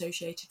 It's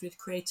associated with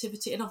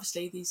creativity, and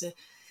obviously these are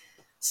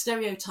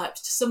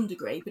stereotypes to some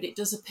degree, but it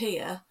does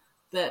appear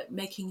that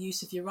making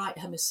use of your right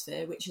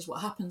hemisphere, which is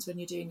what happens when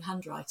you're doing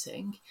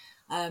handwriting,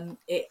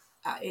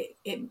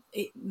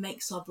 it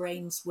makes our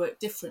brains work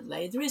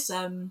differently. There's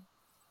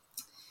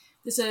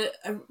a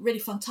really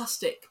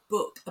fantastic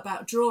book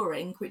about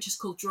drawing, which is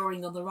called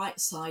Drawing on the Right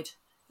Side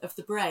of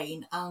the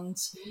Brain, and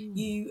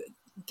you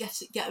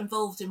get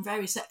involved in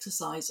various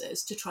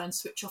exercises to try and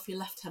switch off your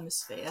left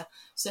hemisphere.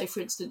 So, for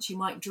instance, you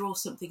might draw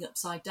something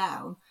upside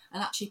down,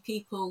 and actually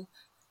people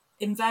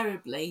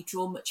invariably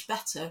draw much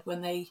better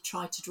when they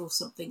try to draw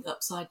something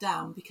upside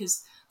down,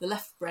 because the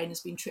left brain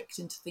has been tricked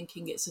into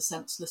thinking it's a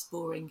senseless,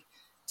 boring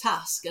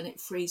task, and it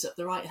frees up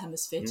the right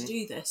hemisphere to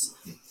do this.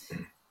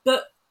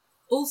 But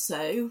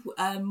also,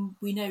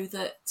 we know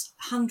that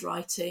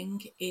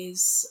handwriting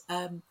is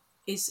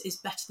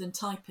better than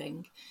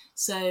typing.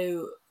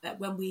 So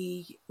when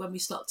we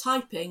start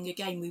typing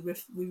again, we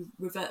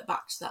revert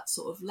back to that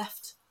sort of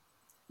left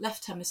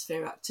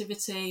hemisphere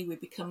activity. We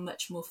become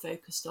much more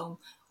focused on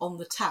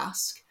the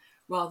task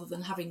rather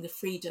than having the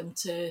freedom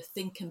to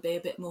think and be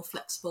a bit more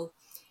flexible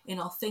in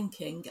our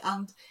thinking.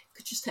 And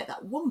could just take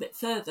that one bit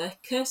further,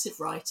 cursive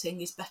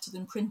writing is better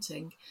than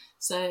printing.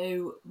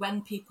 So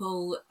when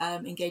people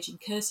engage in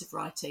cursive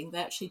writing, they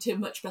actually do a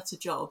much better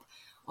job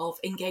of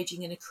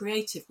engaging in a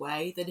creative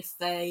way than if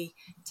they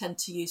tend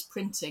to use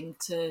printing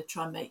to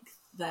try and make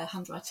their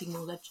handwriting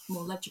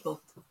more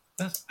legible.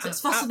 So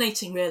it's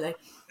fascinating, really.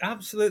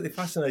 Absolutely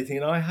fascinating.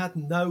 And I had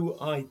no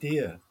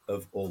idea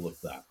of all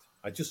of that.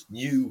 I just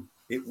knew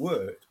it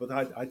worked, but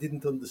I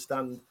didn't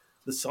understand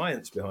the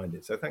science behind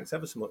it. So thanks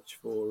ever so much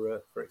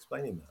for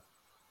explaining that.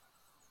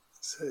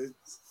 So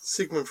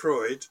Sigmund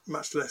Freud,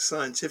 much less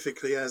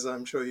scientifically, as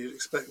I'm sure you'd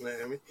expect,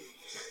 Naomi,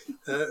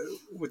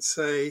 would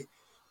say,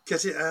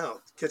 get it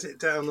out, get it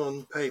down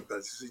on paper,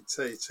 as he'd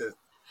say to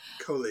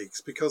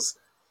colleagues, because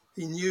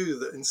he knew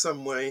that in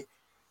some way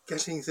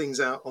getting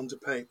things out onto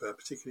paper,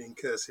 particularly in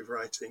cursive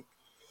writing,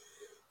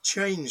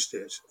 changed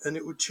it, and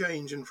it would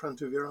change in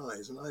front of your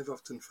eyes. And I've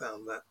often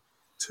found that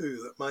too,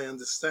 that my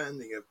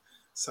understanding of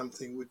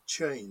something would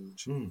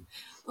change.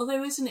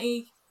 Although isn't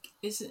he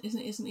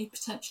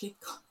potentially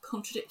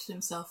contradicted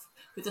himself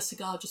with a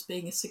cigar just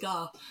being a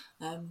cigar?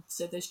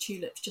 So those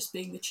tulips just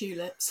being the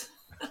tulips.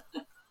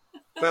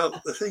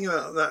 Well, the thing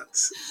about that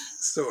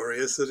story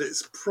is that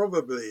it's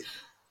probably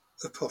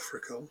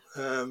apocryphal,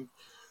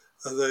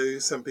 although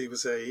some people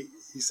say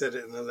he said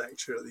it in a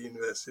lecture at the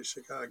University of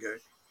Chicago.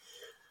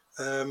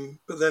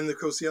 But then, of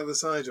course, the other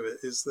side of it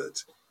is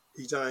that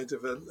he died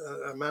of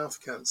a mouth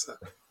cancer,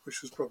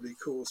 which was probably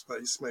caused by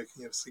his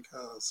smoking of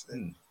cigars.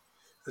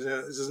 So, it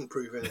doesn't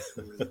prove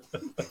anything,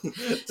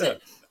 really. So,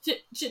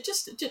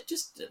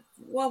 just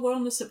while we're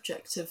on the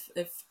subject of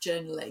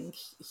journaling,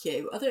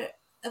 Hugh, are there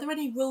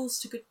any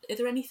rules are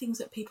there any things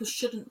that people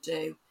shouldn't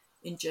do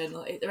in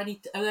journal? Are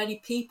there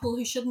any people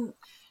who shouldn't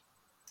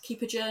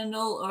keep a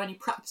journal, or any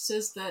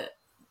practices that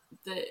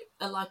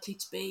are likely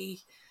to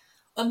be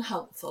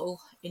unhelpful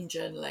in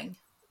journaling?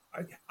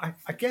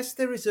 I guess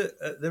there is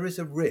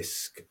a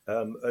risk,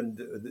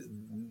 and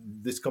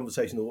this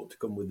conversation ought to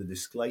come with a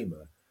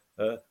disclaimer,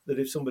 that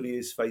if somebody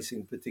is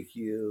facing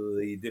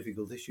particularly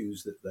difficult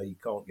issues that they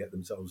can't get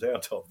themselves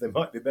out of, they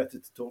might be better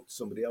to talk to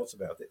somebody else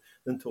about it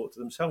than talk to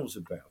themselves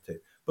about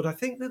it. But I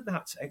think that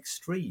that's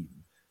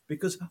extreme,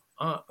 because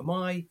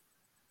my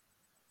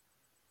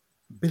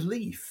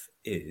belief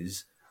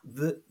is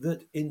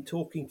that in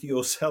talking to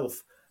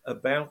yourself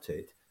about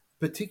it,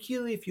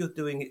 particularly if you're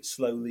doing it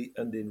slowly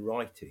and in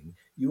writing,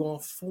 you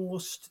are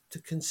forced to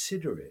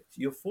consider it.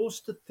 You're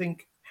forced to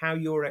think how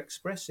you're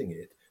expressing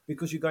it,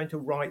 because you're going to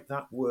write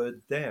that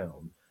word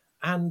down.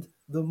 And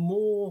the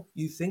more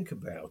you think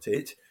about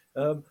it,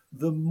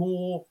 the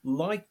more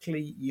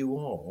likely you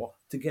are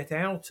to get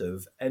out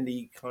of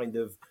any kind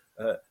of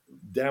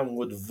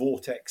downward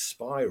vortex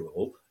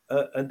spiral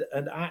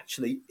and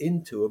actually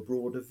into a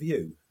broader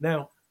view.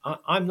 Now,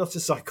 I'm not a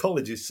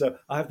psychologist, so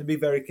I have to be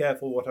very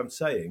careful what I'm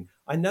saying.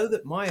 I know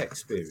that my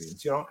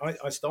experience,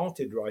 I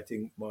started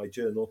writing my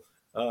journal,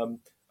 and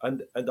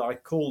I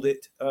called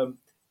it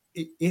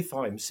If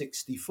I'm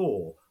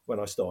 64. When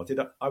I started,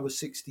 I was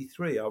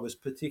 63. I was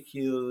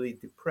particularly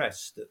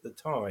depressed at the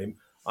time.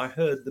 I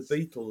heard the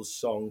Beatles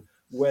song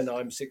When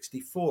I'm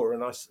 64,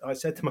 and I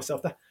said to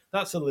myself,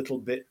 that's a little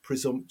bit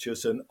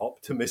presumptuous and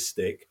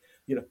optimistic.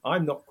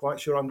 I'm not quite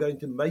sure I'm going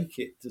to make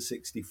it to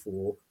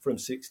 64 from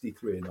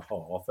 63 and a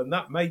half. And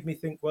that made me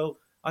think, well,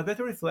 I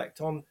better reflect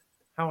on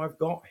how I've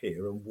got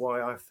here and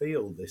why I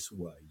feel this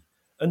way.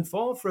 And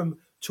far from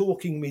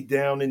talking me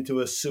down into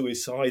a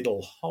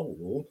suicidal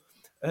hole,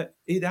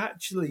 it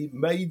actually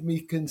made me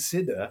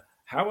consider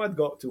how I'd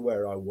got to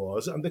where I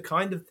was and the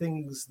kind of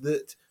things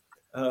that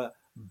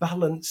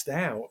balanced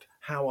out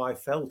how I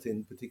felt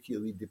in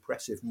particularly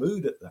depressive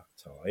mood at that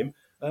time,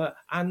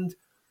 and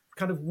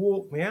kind of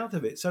walked me out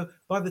of it. So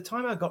by the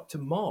time I got to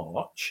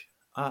March,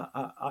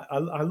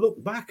 I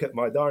look back at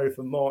my diary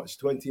from March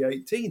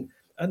 2018,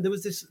 and there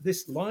was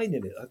this line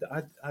in it.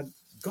 I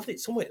got it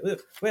somewhere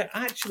where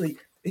actually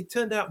it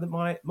turned out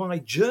that my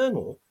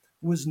journal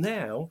was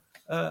now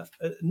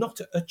not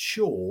a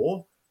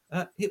chore.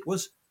 It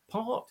was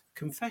part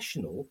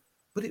confessional,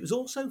 but it was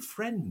also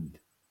friend.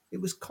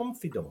 It was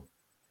confidant.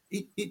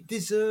 It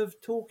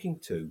deserved talking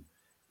to.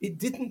 It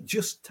didn't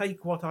just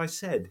take what I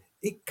said.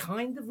 It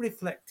kind of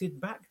reflected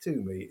back to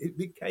me. It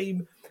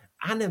became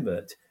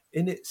animate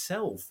in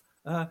itself.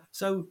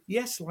 So,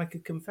 yes, like a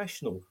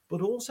confessional,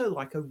 but also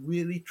like a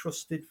really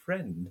trusted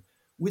friend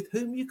with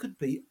whom you could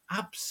be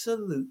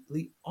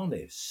absolutely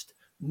honest,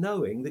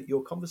 knowing that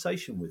your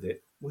conversation with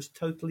it was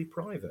totally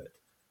private.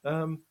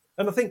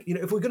 And I think,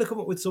 if we're going to come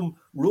up with some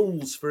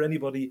rules for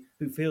anybody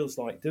who feels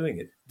like doing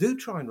it, do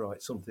try and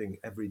write something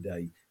every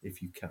day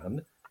if you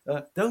can.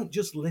 Don't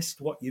just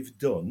list what you've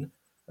done.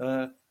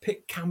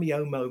 Pick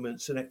cameo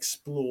moments and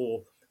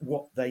explore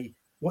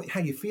how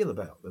you feel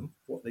about them,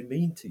 what they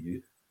mean to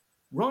you.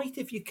 Write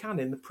if you can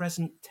in the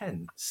present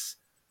tense.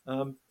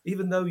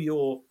 Even though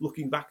you're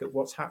looking back at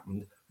what's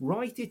happened,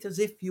 write it as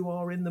if you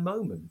are in the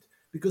moment,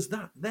 because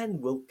that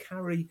then will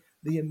carry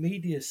the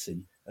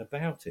immediacy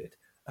about it.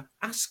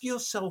 Ask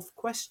yourself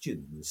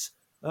questions,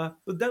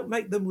 but don't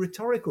make them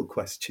rhetorical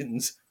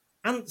questions.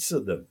 Answer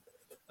them,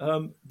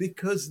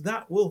 because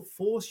that will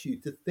force you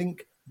to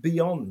think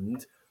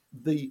beyond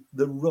the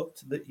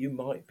rut that you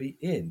might be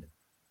in.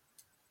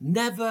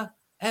 Never,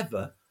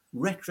 ever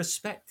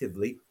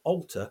retrospectively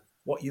alter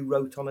what you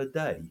wrote on a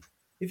day.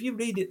 If you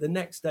read it the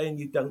next day and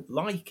you don't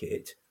like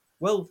it,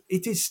 well,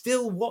 it is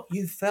still what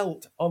you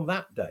felt on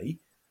that day.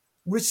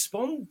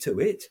 Respond to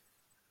it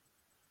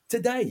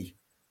today,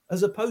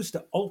 as opposed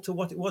to alter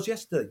what it was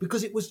yesterday,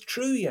 because it was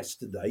true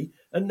yesterday.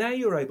 And now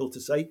you're able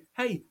to say,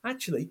 hey,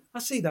 actually, I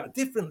see that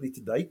differently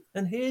today,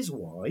 and here's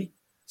why.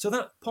 So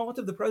that part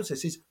of the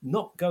process is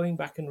not going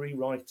back and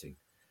rewriting.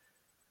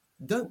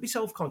 Don't be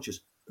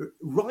self-conscious.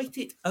 Write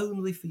it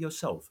only for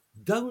yourself.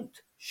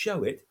 Don't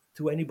show it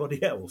to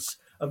anybody else.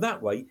 And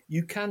that way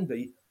you can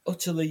be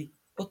utterly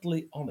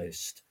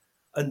honest.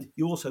 And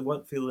you also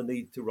won't feel the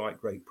need to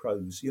write great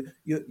prose.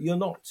 You're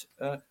not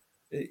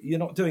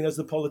doing as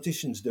the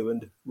politicians do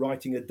and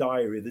writing a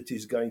diary that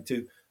is going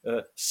to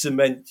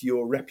cement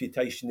your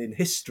reputation in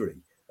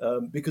history.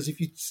 Because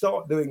if you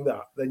start doing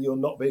that, then you're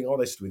not being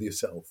honest with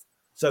yourself.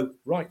 So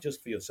write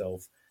just for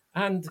yourself.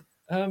 And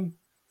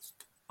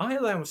I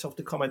allow myself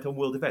to comment on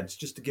world events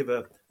just to give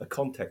a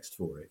context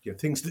for it.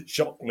 Things that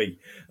shock me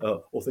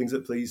or things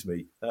that please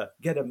me.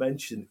 Get a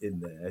mention in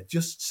there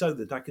just so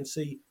that I can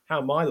see how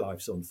my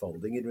life's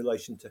unfolding in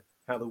relation to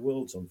how the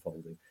world's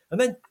unfolding.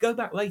 And then go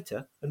back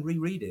later and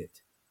reread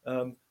it,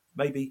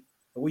 maybe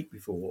a week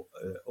before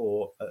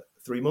or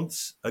 3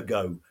 months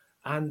ago.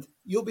 And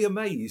you'll be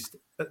amazed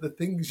at the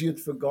things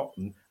you'd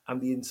forgotten and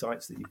the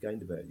insights that you've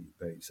gained about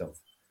yourself.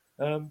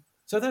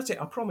 So that's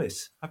it. I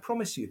promise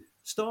you.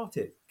 Start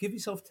it. Give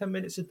yourself 10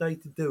 minutes a day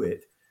to do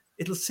it.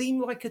 It'll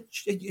seem like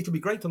it'll be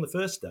great on the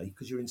first day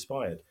because you're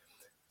inspired.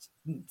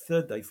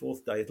 Third day,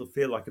 fourth day, it'll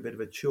feel like a bit of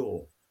a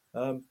chore.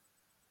 2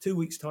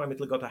 weeks' time,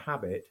 it'll have got a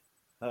habit.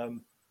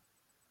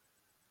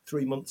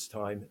 3 months'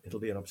 time,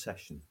 it'll be an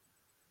obsession,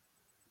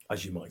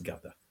 as you might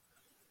gather.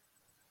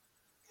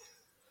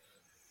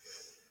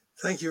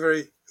 Thank you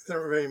very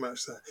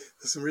much, sir.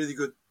 There's some really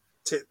good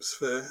tips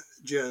for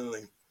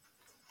journaling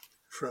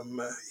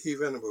from Hugh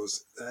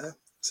Venables there.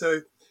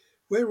 So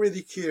we're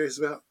really curious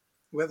about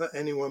whether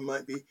anyone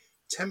might be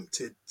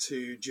tempted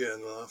to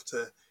journal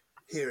after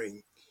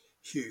hearing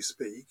Hugh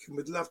speak, and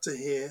would love to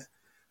hear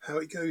how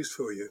it goes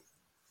for you.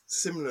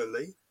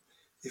 Similarly,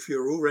 if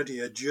you're already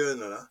a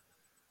journaler,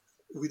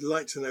 we'd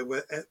like to know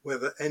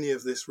whether any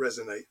of this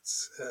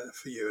resonates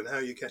for you and how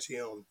you're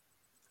getting on.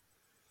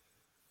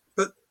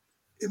 But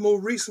in more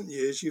recent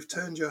years, you've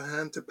turned your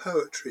hand to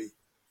poetry,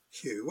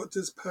 Hugh. What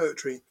does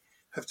poetry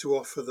have to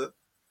offer that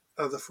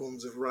other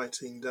forms of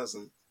writing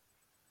doesn't?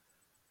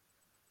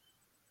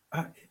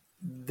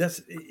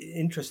 That's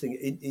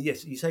interesting.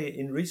 Yes, you say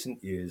in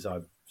recent years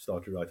I've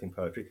started writing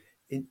poetry.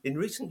 In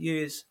recent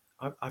years,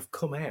 I've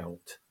come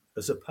out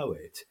as a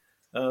poet.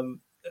 I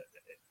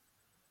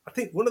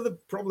think one of the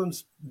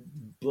problems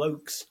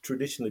blokes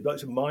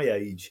of my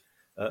age,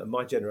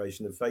 my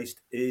generation, have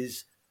faced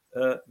is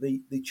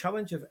the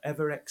challenge of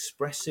ever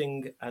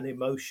expressing an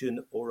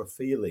emotion or a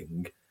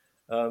feeling.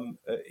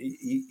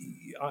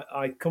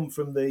 I come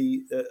from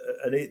the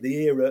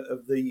era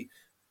of the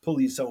pull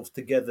yourself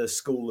together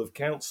school of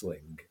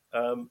counselling,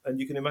 and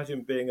you can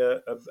imagine being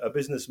a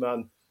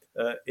businessman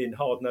in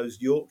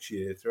hard-nosed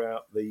Yorkshire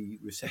throughout the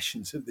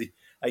recessions of the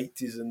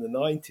 80s and the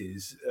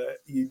 90s.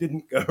 You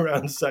didn't go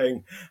around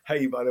saying,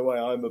 "Hey, by the way,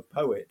 I'm a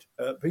poet."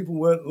 People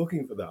weren't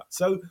looking for that.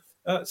 So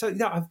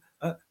yeah,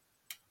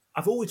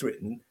 I've always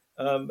written.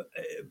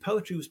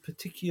 Poetry was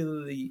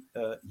particularly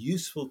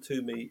useful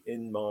to me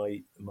in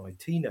my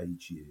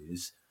teenage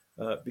years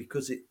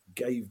because it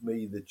gave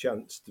me the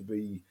chance to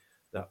be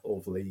that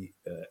awfully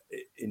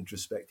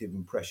introspective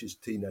and precious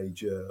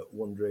teenager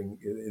wondering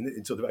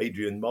in sort of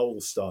Adrian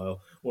Mole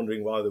style,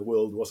 wondering why the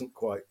world wasn't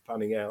quite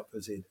panning out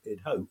as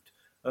he'd hoped.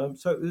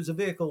 So it was a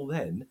vehicle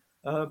then.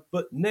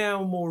 But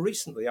now, more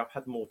recently, I've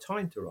had more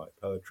time to write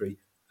poetry,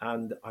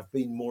 and I've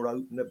been more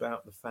open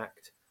about the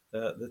fact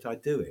that I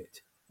do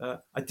it.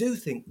 I do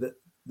think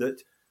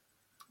that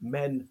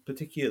men,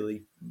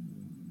 particularly,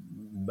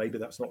 maybe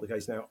that's not the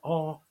case now,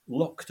 are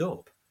locked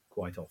up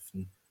quite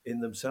often in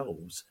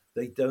themselves.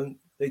 They don't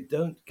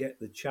get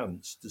the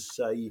chance to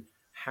say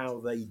how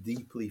they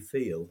deeply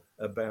feel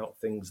about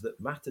things that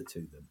matter to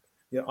them.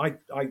 You know,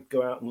 I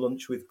go out and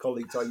lunch with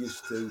colleagues I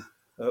used to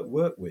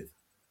work with.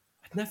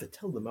 I'd never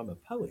tell them I'm a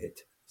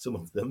poet, some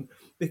of them,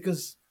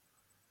 because,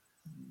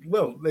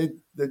 well,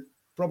 they'd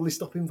probably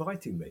stop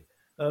inviting me.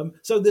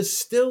 So there's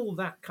still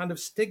that kind of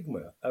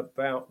stigma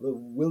about the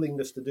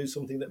willingness to do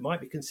something that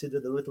might be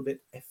considered a little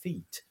bit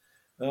effete.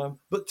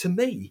 But to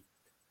me,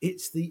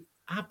 it's the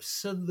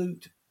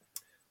absolute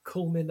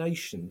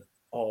culmination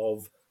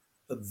of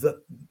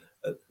the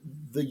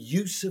the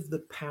use of the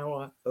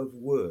power of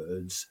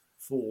words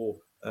for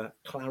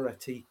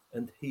clarity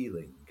and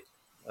healing.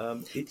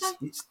 It's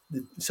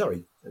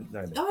sorry,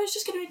 Naomi. Oh, I was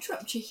just going to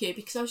interrupt you here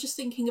because I was just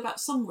thinking about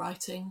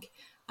songwriting,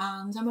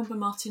 and I remember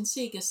Martin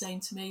Seeger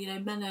saying to me, you know,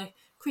 men are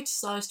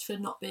criticised for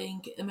not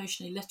being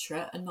emotionally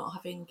literate and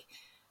not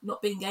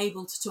being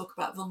able to talk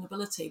about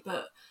vulnerability,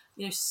 but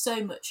you know,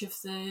 so much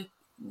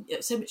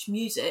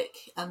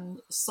music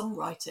and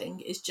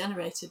songwriting is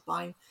generated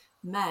by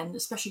men,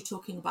 especially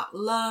talking about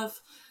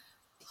love,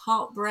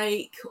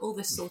 heartbreak, all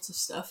this sort of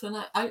stuff. And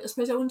I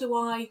suppose I wonder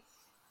why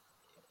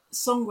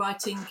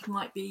songwriting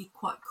might be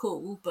quite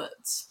cool,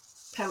 but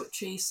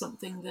poetry is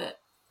something that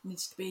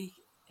needs to be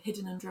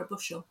hidden under a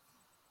bushel.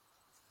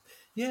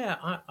 Yeah,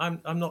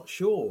 I'm not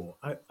sure.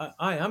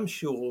 I am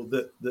sure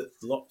that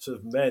lots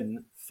of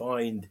men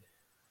find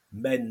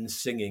men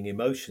singing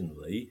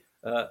emotionally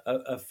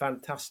a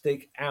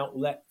fantastic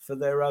outlet for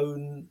their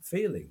own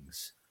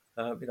feelings.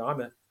 You know,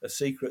 I'm a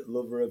secret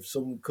lover of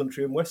some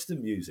country and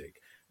western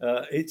music.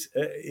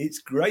 It's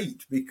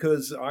great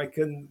because I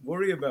can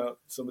worry about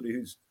somebody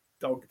whose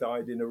dog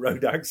died in a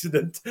road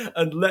accident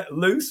and let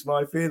loose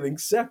my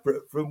feelings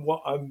separate from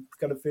what I'm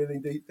kind of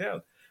feeling deep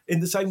down. In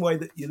the same way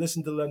that you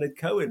listen to Leonard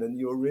Cohen and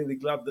you're really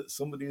glad that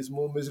somebody is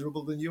more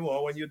miserable than you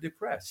are when you're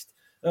depressed.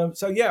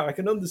 So yeah, I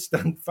can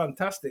understand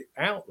fantastic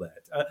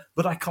outlet,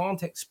 but I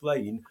can't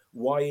explain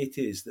why it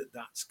is that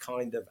that's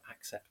kind of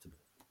acceptable.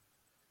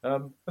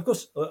 Of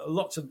course,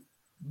 lots of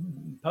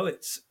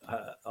poets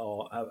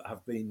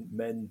have been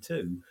men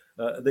too.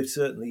 They've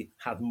certainly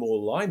had more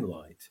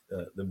limelight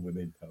than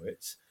women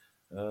poets.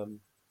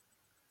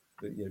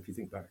 But, you know, if you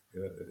think back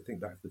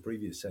to the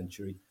previous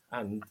century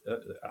and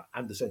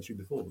the century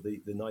before,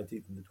 the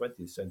 19th and the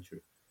 20th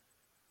century.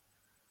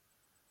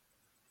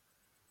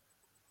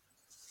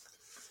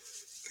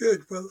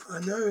 Good. Well,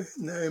 I know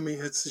Naomi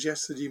had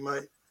suggested you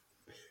might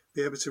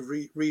be able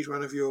to read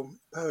one of your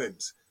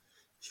poems,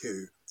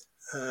 Hugh.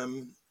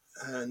 And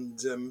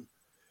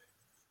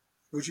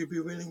would you be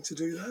willing to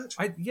do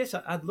that? Yes,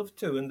 I'd love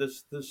to. And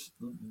there's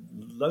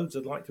loads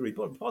I'd like to read.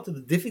 But part of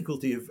the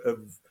difficulty of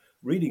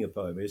reading a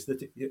poem is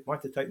that it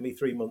might have taken me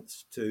 3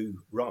 months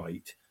to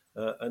write,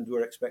 and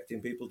we're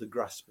expecting people to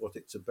grasp what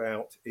it's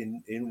about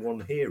in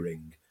one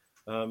hearing.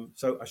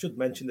 So I should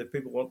mention that if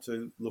people want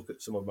to look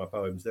at some of my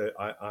poems,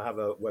 I have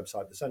a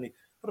website that's only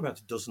got about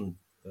a dozen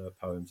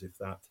poems, if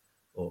that,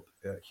 up,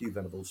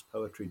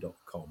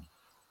 hughvenablespodetry.com.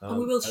 And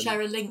we will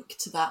share a link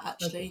to that,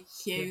 actually,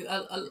 Okay. Hugh.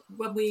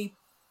 When we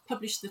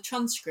publish the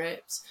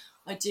transcripts,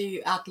 I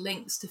do add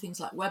links to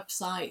things like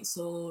websites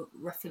or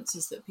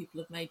references that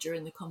people have made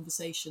during the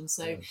conversation.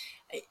 So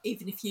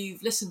even if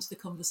you've listened to the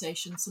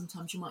conversation,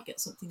 sometimes you might get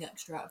something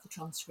extra out of the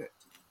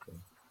transcript.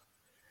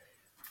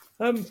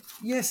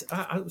 Yes.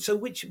 So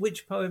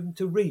which poem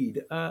to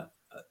read? I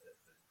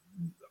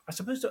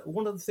suppose that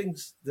one of the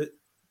things that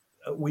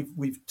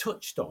we've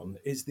touched on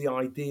is the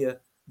idea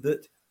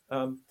that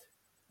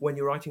when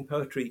you're writing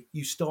poetry,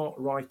 you start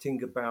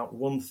writing about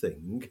one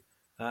thing,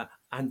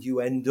 and you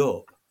end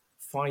up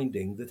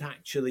finding that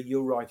actually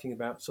you're writing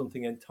about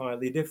something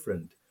entirely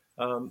different.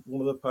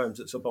 One of the poems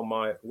that's up on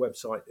my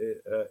website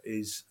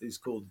is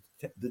called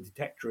 "The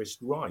Detectorist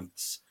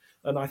Writes,"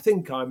 and I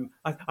think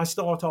I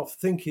start off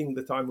thinking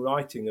that I'm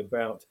writing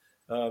about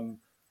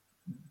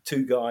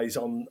two guys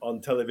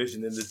on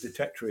television in the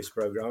Detectorist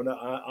program, and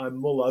I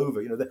mull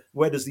over,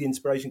 where does the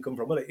inspiration come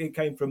from? Well, it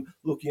came from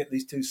looking at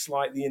these two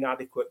slightly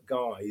inadequate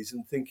guys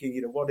and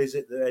thinking, what is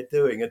it that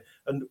they're doing,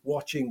 and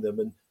watching them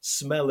and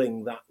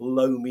smelling that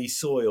loamy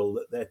soil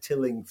that they're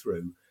tilling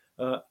through.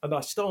 And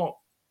I start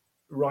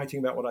writing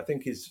about what I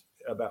think is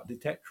about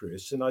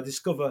detectorists, and I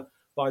discover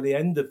by the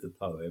end of the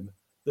poem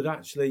that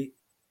actually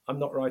I'm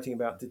not writing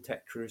about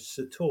detectorists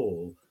at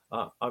all.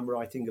 I'm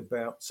writing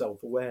about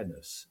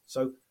self-awareness.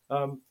 So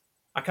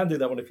I can do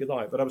that one if you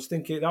like, but I was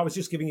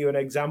just giving you an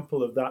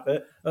example of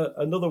that.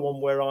 Another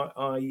one where I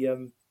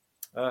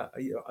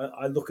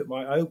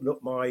open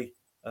up my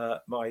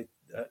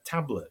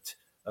tablet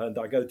and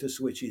I go to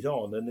switch it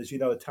on, and as you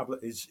know, a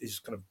tablet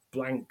is kind of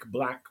blank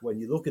black when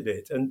you look at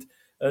it, and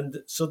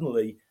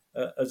suddenly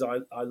as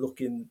I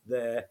look in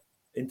there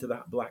into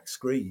that black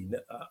screen,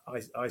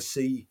 I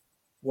see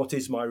what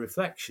is my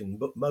reflection,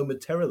 but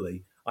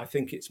momentarily I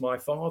think it's my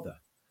father.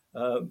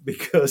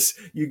 Because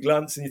you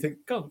glance and you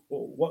think, God,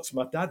 what's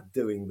my dad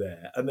doing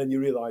there? And then you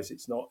realise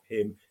it's not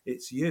him,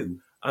 it's you.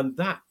 And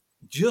that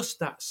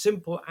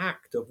simple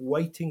act of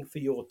waiting for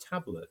your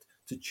tablet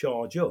to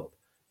charge up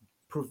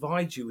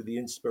provides you with the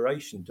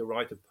inspiration to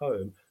write a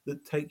poem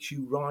that takes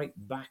you right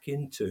back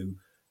into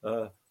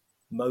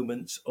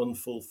moments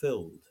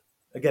unfulfilled.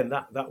 Again,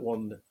 that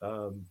one,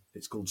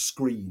 it's called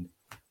Screen,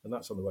 and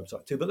that's on the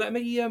website too. But let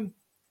me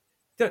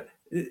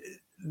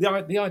the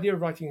idea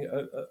of writing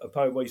a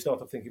poem where you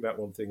start off thinking about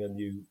one thing and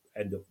you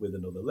end up with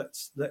another.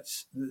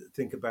 Let's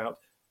think about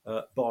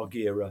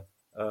Bagheera,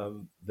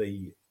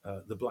 the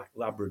black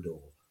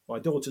Labrador. My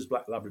daughter's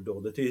black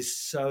Labrador that is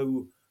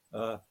so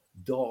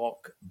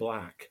dark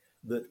black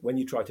that when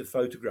you try to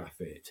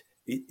photograph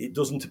it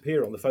doesn't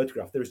appear on the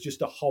photograph. There is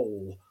just a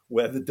hole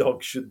where the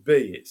dog should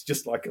be. It's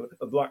just like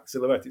a black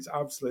silhouette. It's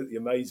absolutely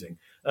amazing.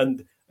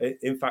 And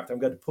in fact, I'm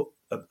going to put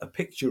a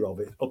picture of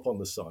it up on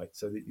the site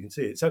so that you can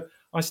see it. So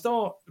I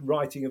start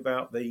writing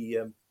about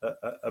the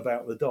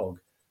dog,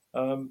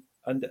 and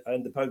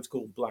the poem's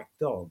called Black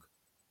Dog.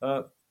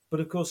 But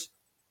of course,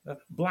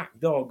 Black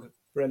Dog,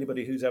 for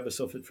anybody who's ever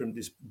suffered from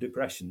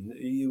depression,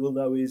 you will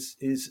know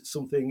is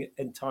something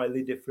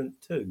entirely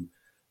different too.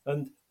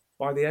 And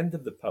by the end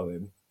of the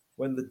poem,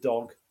 when the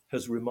dog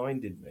has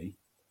reminded me,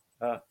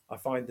 I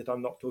find that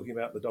I'm not talking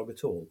about the dog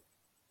at all.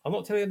 I'll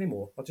not tell you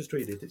anymore. I'll just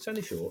read it. It's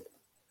only short.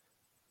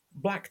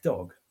 Black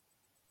dog.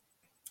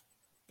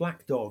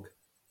 Black dog.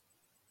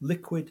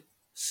 Liquid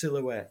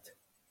silhouette.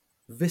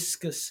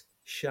 Viscous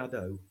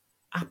shadow.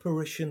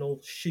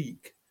 Apparitional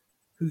chic,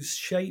 whose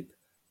shape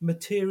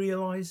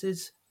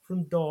materializes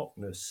from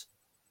darkness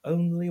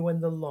only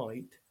when the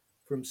light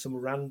from some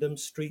random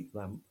street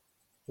lamp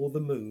or the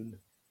moon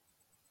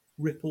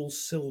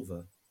ripples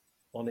silver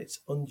on its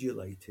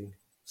undulating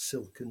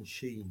silken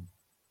sheen.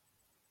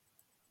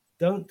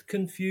 Don't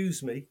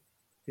confuse me,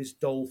 his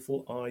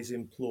doleful eyes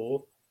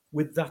implore,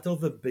 with that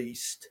other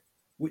beast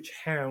which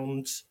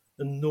hounds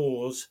and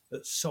gnaws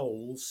at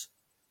souls.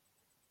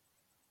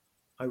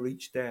 I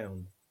reach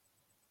down,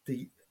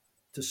 deep,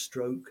 to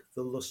stroke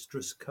the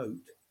lustrous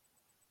coat,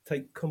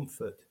 take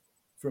comfort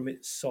from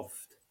its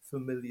soft,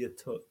 familiar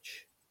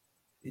touch,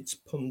 its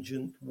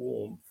pungent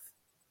warmth,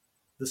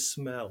 the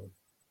smell,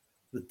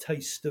 the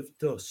taste of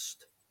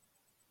dust,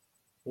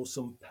 or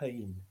some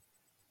pain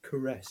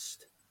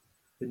caressed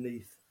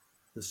beneath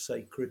the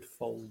sacred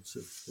folds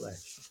of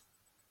flesh.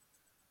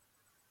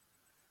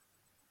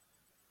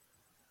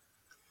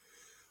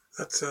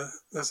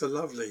 That's a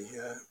lovely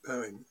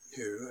poem,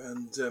 Hugh,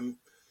 and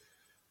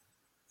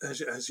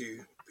as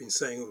you've been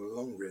saying all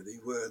along, really,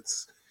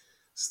 words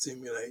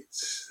stimulate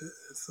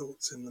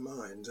thoughts in the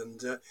mind,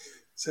 and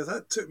so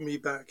that took me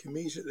back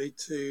immediately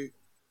to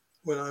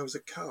when I was a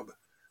cub,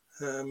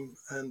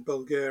 and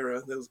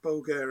Bulgaria. There was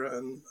Bulgaria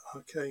and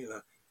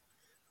Arcana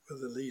were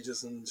the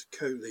leaders and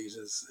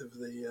co-leaders of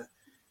the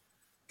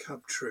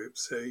cub troop.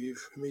 So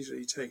you've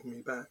immediately taken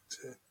me back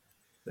to.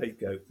 There you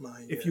go.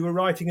 If you were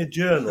writing a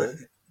journal,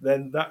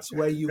 then that's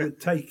where you would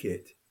take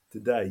it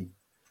today.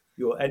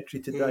 Your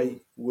entry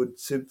today would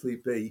simply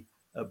be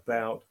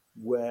about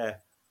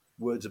where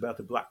words about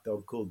a black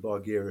dog called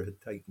Bagheera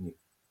had taken you.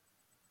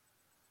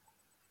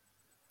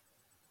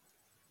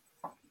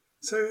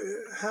 So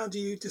how do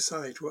you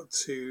decide what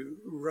to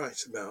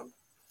write about?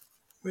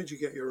 Where do you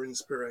get your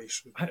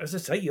inspiration? As I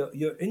say,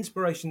 your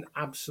inspiration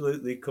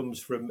absolutely comes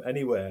from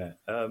anywhere.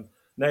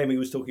 Naomi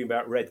was talking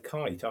about Red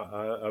Kite.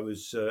 I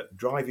was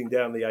driving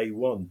down the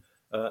A1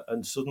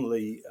 and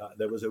suddenly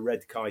there was a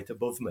red kite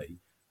above me,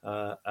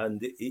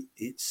 and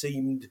it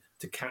seemed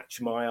to catch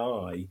my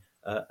eye,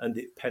 and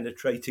it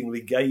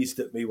penetratingly gazed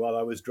at me while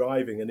I was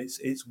driving, and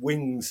its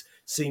wings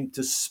seemed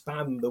to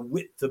span the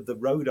width of the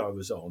road I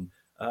was on,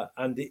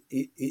 and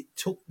it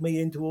took me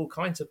into all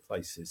kinds of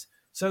places.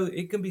 So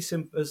it can be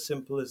as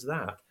simple as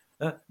that.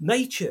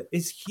 Nature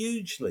is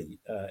hugely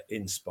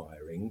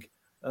inspiring,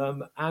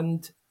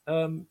 and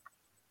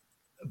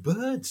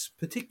birds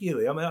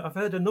particularly. I mean, I've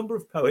heard a number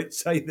of poets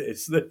say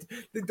this, that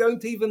they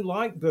don't even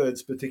like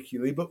birds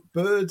particularly, but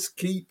birds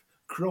keep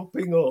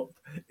cropping up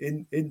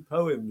in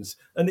poems,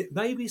 and it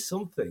may be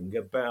something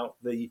about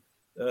the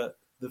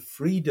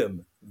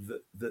freedom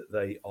that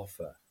they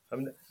offer. I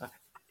mean,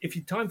 if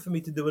you time for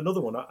me to do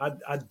another one,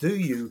 I'd do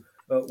you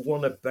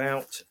one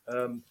about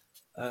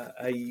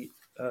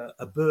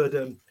a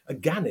bird, a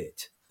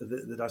gannet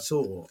that I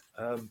saw.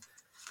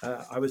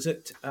 I was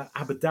at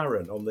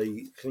Aberdaron on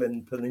the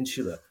Llyn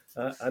Peninsula,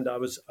 and I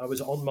was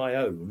on my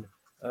own,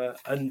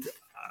 and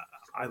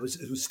I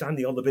was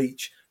standing on the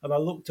beach, and I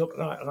looked up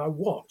and I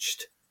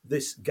watched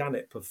this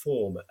gannet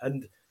perform,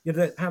 and you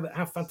know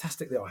how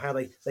fantastic they are, how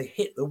they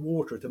hit the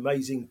water at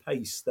amazing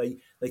pace.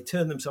 They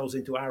turn themselves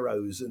into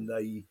arrows and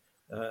they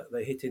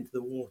hit into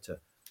the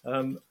water.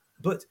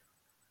 But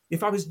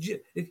if I was,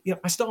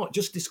 I start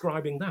just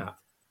describing that,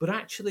 but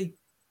actually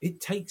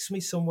it takes me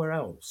somewhere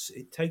else.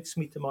 It takes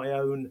me to my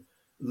own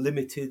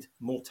limited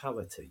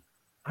mortality.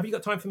 Have you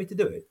got time for me to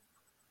do it?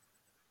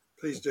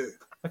 Please do.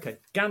 Okay.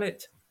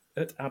 Gannet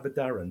at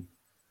Aberdaron.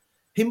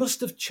 He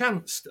must have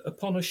chanced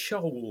upon a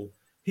shoal,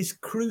 his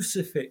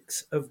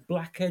crucifix of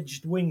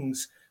black-edged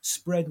wings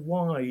spread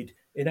wide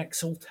in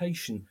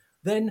exultation.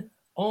 Then,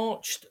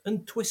 arched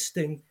and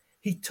twisting,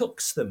 he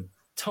tucks them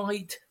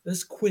tight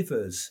as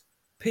quivers,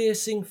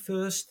 piercing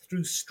first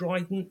through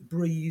strident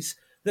breeze,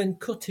 then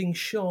cutting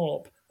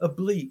sharp,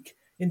 oblique,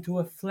 into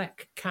a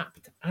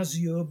fleck-capped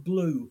azure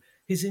blue,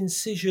 his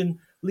incision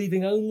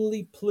leaving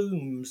only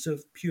plumes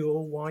of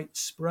pure white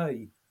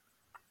spray.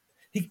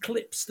 He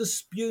clips the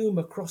spume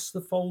across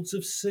the folds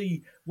of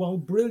sea, while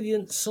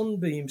brilliant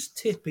sunbeams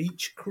tip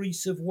each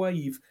crease of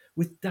wave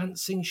with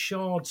dancing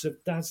shards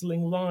of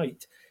dazzling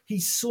light.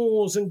 He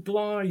soars and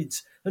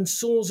glides, and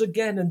soars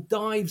again, and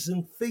dives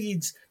and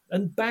feeds,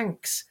 and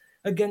banks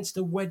against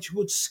a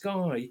Wedgwood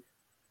sky,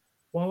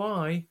 while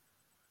I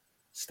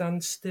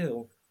stand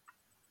still,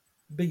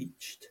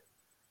 beached,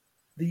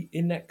 the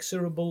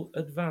inexorable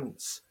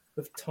advance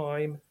of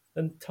time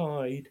and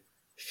tide,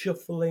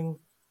 shuffling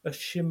a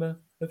shimmer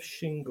of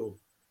shingle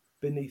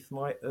beneath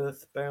my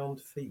earthbound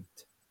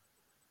feet.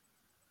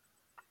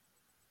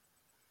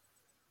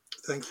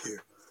 Thank you.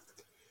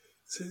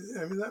 So,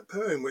 I mean, that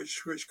poem,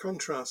 which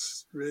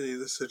contrasts really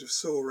the sort of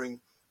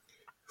soaring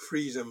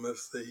freedom of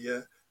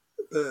the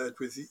bird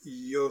with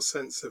your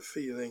sense of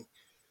feeling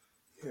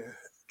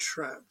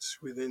trapped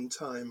within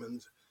time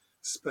and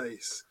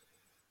space.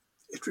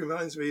 It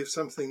reminds me of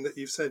something that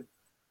you've said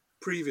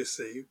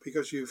previously,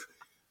 because you've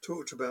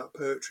talked about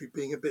poetry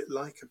being a bit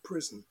like a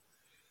prison.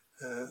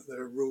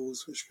 There are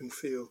rules which can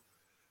feel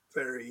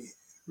very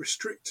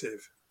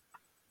restrictive,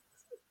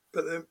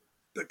 but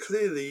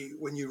clearly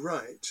when you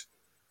write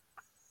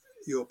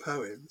your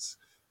poems,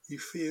 you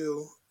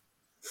feel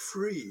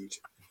freed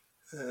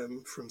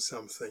from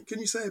something. Can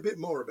you say a bit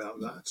more about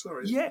that?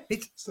 Sorry, Yeah,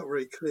 it's not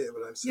very clear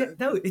what I'm saying.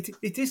 yeah, no,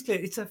 it is clear.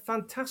 It's a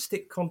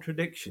fantastic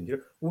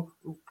contradiction.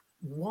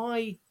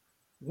 Why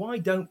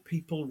don't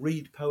people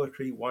read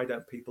poetry? Why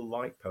don't people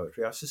like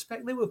poetry? I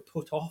suspect they were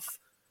put off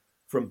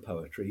from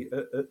poetry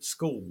at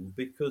school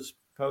because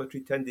poetry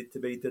tended to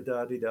be da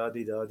da di da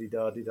di da di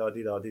da di da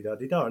di da di da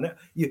di da. And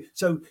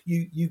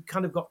you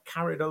kind of got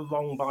carried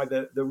along by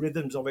the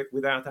rhythms of it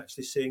without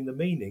actually seeing the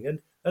meaning.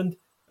 And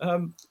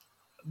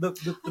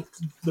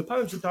the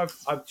poems that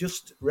I've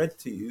just read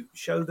to you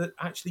show that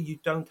actually you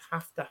don't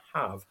have to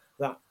have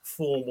that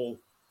formal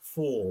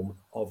form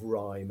of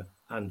rhyme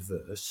and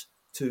verse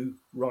to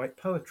write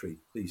poetry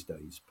these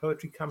days.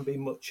 Poetry can be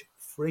much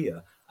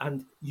freer,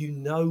 and you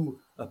know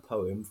a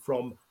poem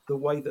from the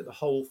way that the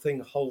whole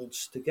thing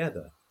holds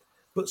together.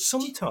 But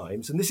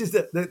sometimes, and this is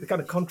the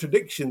kind of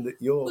contradiction that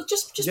you're Well,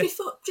 just yeah.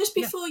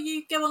 before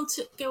you go on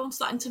to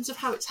that in terms of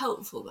how it's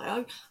helpful,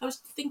 though, I was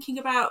thinking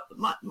about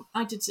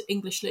I did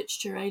English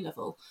literature A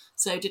level,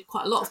 so I did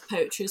quite a lot of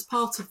poetry as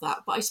part of that.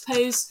 But I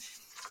suppose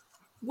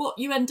what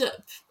you end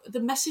up,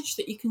 the message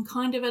that you can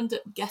kind of end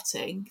up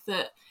getting,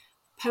 that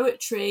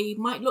poetry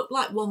might look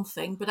like one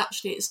thing, but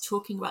actually it's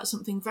talking about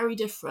something very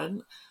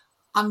different,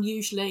 and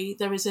usually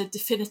there is a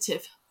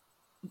definitive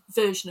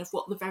version of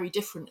what the very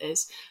different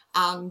is,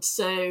 and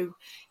so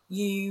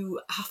you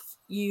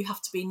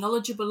have to be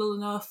knowledgeable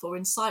enough or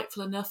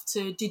insightful enough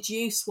to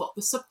deduce what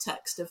the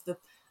subtext of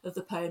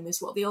the poem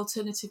is, what the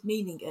alternative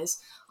meaning is.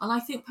 And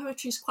I think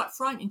poetry is quite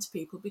frightening to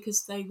people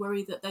because they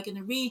worry that they're going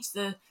to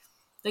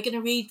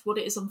read what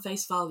it is on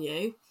face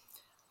value.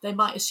 They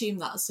might assume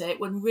that's it,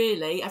 when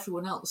really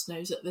everyone else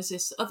knows that there's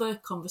this other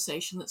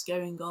conversation that's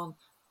going on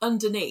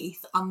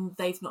underneath, and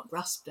they've not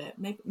grasped it.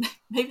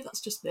 Maybe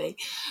that's just me.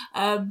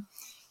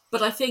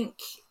 But I think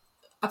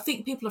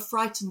people are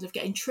frightened of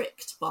getting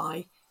tricked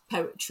by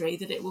poetry,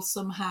 that it will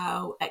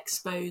somehow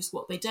expose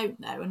what they don't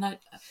know. And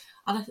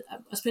I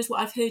suppose what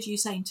I've heard you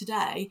saying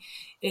today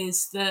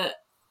is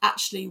that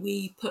actually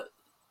we put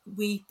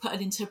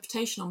an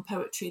interpretation on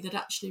poetry that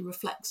actually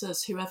reflects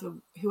us,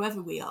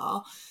 whoever we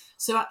are.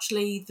 So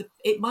actually,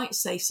 it might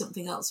say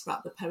something else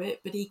about the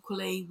poet, but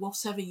equally,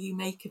 whatever you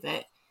make of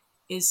it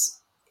is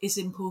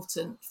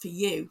important for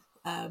you,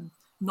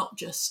 not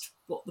just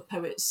what the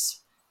poet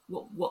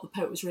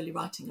was really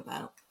writing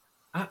about.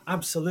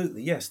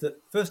 Absolutely, yes.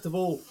 That first of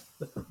all,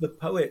 the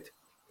poet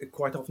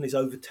quite often is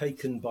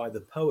overtaken by the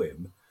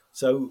poem.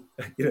 So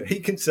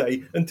he can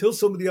say, until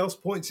somebody else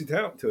points it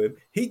out to him,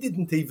 he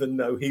didn't even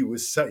know he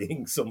was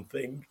saying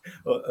something,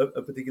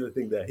 a particular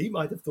thing there. He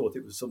might have thought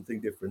it was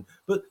something different.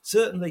 But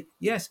certainly,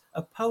 yes,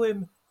 a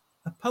poem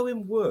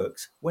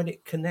works when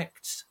it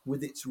connects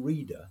with its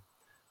reader,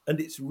 and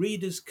its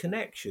reader's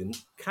connection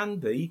can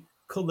be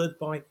coloured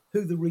by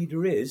who the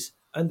reader is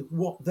and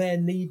what their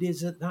need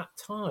is at that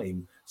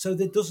time. So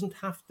there doesn't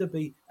have to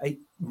be a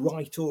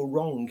right or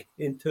wrong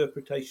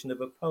interpretation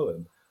of a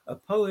poem. A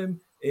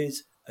poem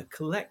is a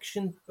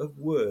collection of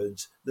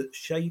words that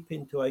shape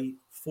into a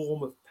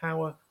form of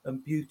power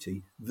and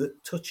beauty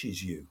that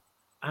touches you.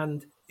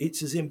 and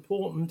it's as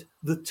important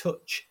the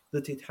touch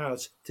that it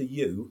has to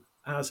you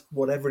as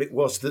whatever it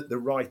was that the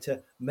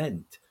writer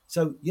meant.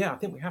 So, yeah, I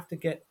think we have to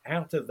get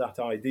out of that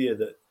idea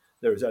that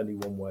there is only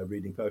one way of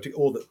reading poetry,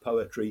 or that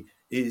poetry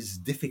is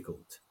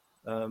difficult,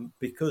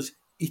 because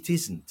it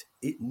isn't.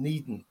 It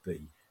needn't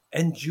be.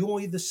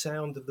 Enjoy the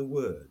sound of the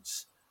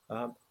words.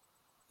 Um,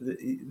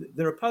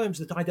 there are poems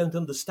that I don't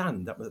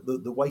understand.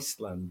 The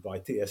Wasteland by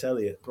T.S.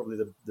 Eliot, probably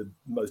the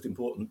most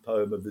important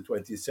poem of the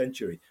 20th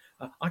century.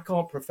 I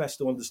can't profess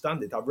to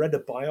understand it. I've read a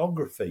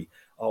biography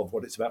of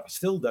what it's about. I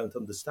still don't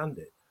understand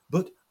it.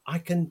 But I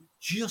can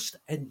just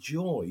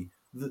enjoy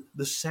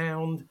the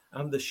sound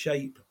and the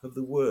shape of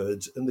the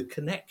words and the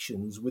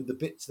connections with the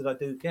bits that I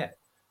do get.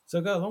 So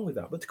go along with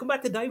that. But to come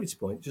back to David's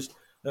point, just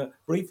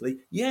briefly,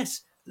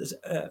 yes,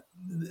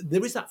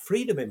 there is that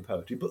freedom in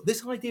poetry, but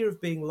this idea of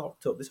being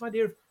locked up, this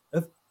idea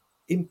of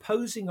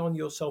imposing on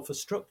yourself a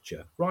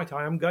structure, right?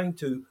 I am going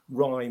to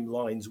rhyme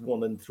lines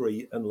 1 and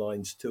 3 and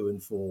lines 2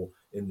 and 4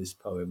 in this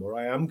poem, or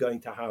I am going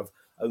to have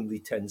only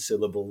 10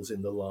 syllables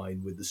in the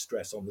line with the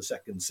stress on the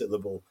second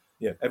syllable,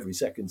 every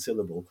second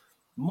syllable,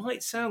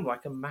 might sound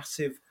like a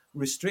massive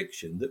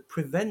restriction that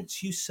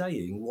prevents you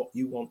saying what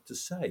you want to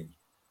say.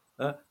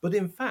 But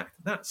in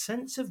fact, that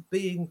sense of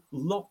being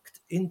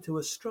locked into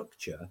a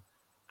structure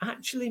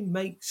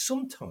actually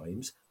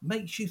sometimes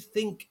makes you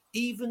think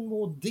even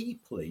more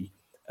deeply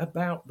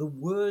about the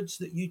words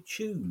that you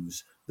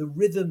choose, the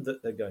rhythm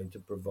that they're going to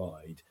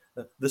provide,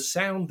 the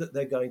sound that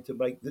they're going to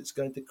make that's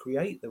going to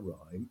create the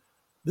rhyme,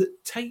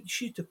 that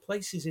takes you to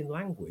places in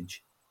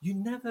language you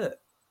never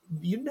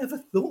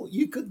thought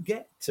you could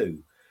get to.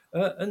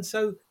 And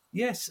so,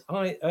 yes,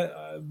 I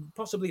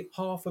possibly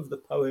half of the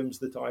poems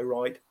that I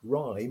write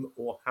rhyme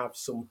or have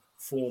some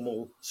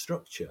formal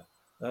structure.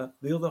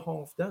 The other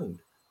half don't.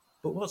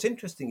 But what's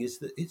interesting is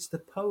that it's the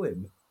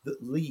poem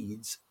that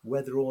leads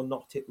whether or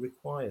not it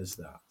requires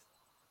that.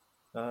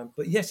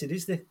 But yes,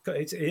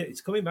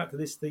 it's coming back to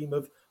this theme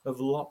of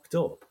locked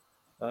up.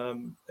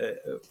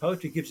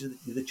 Poetry gives you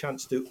the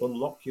chance to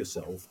unlock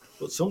yourself,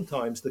 but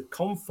sometimes the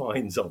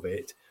confines of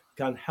it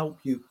can help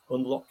you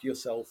unlock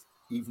yourself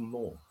even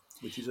more,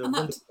 which is a And that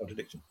wonderful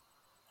contradiction.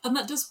 and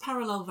that does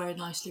parallel very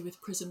nicely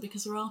with prison,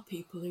 because there are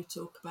people who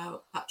talk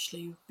about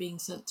actually being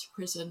sent to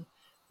prison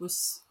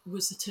was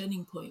a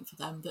turning point for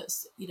them.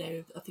 That's,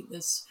 I think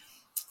there's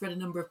read a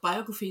number of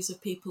biographies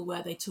of people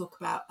where they talk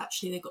about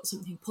actually they got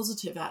something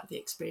positive out of the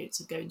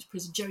experience of going to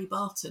prison. Jerry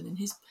Barton,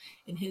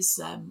 in his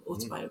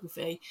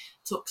autobiography,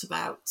 talks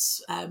about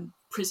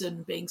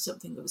prison being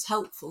something that was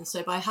helpful.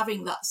 So by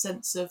having that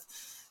sense of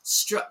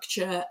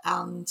structure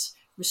and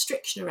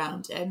restriction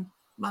around him,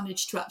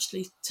 managed to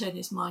actually turn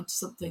his mind to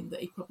something that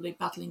he probably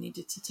badly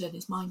needed to turn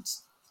his mind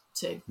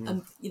to.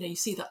 And you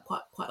see that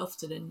quite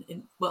often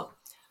in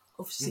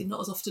obviously not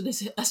as often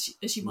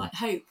as you might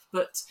hope,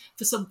 but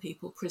for some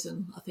people,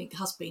 prison, I think,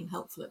 has been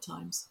helpful at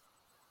times.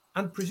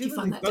 And Do you presumably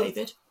find that, both,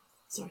 David?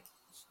 Sorry.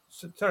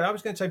 sorry, I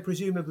was going to say,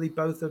 presumably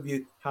both of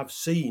you have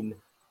seen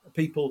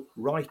people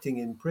writing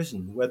in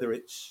prison, whether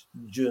it's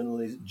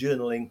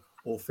journaling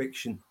or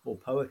fiction or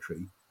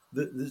poetry,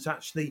 that's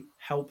actually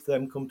helped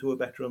them come to a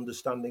better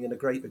understanding and a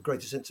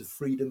greater sense of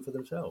freedom for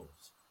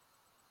themselves.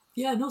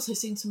 Yeah, and also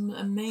seen some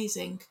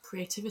amazing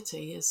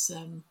creativity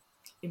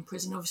in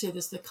prison. Obviously,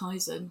 there's the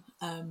Kaizen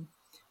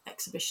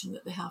exhibition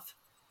that they have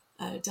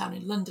down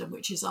in London,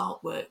 which is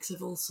artworks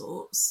of all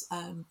sorts.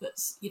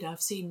 But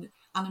I've seen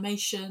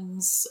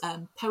animations,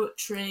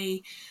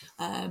 poetry.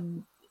 I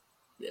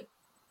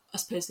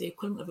suppose the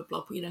equivalent of a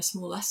blog, a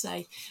small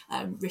essay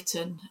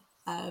written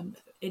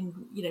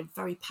in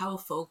very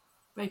powerful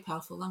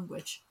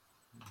language.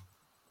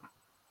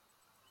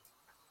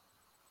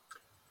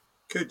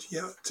 Good.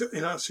 Yeah.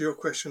 In answer to your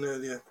question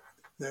earlier,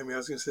 Naomi, I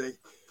was going to say,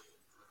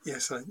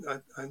 yes, I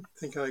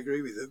think I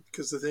agree with it,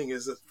 because the thing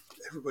is that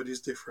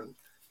everybody's different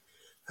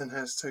and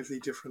has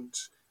totally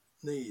different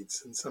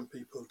needs. And some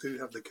people do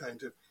have the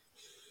kind of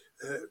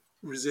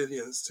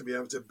resilience to be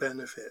able to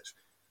benefit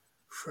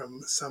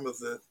from some of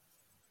the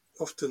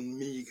often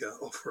meagre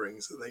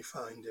offerings that they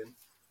find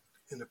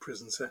in a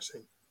prison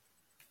setting.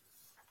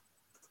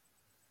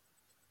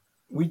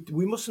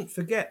 We mustn't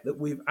forget that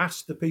we've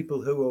asked the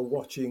people who are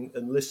watching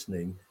and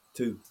listening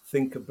to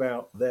think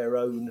about their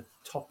own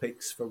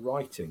topics for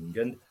writing.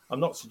 And I'm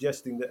not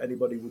suggesting that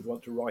anybody would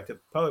want to write a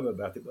poem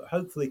about it, but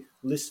hopefully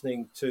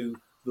listening to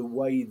the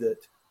way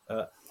that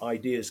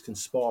ideas can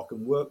spark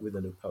and work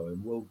within a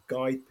poem will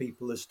guide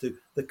people as to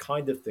the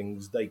kind of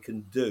things they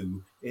can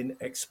do in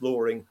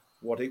exploring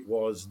what it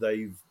was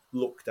they've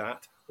looked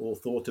at or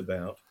thought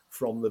about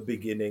from the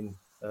beginning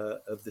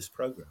of this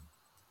programme.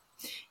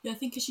 Yeah, I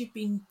think as you've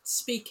been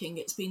speaking,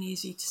 it's been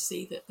easy to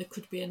see that there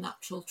could be a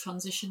natural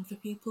transition for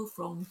people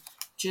from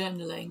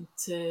journaling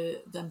to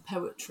then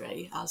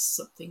poetry, as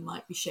something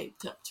might be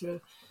shaped up to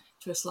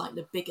a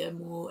slightly bigger,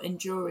 more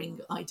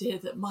enduring idea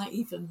that might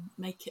even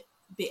make it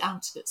be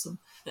outed at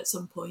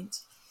some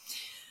point.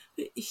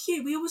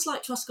 Hugh, we always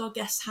like to ask our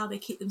guests how they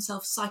keep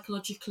themselves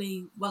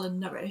psychologically well and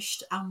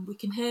nourished, and we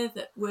can hear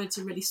that words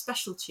are really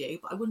special to you,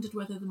 but I wondered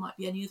whether there might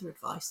be any other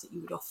advice that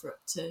you would offer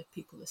up to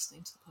people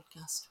listening to the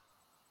podcast.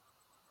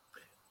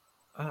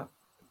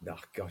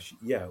 Gosh,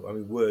 yeah. I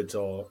mean, words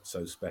are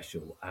so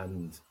special,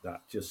 and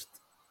that just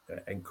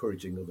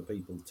encouraging other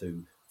people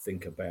to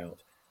think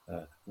about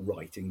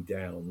writing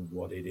down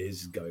what it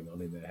is going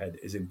on in their head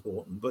is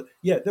important. But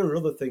yeah, there are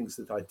other things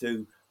that I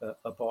do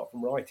apart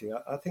from writing.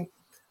 I think,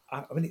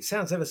 I mean, it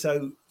sounds ever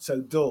so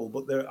dull,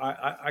 but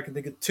I can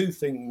think of two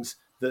things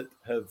that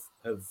have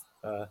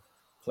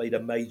played a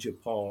major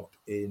part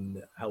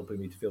in helping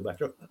me to feel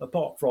better,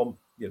 apart from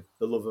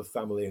the love of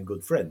family and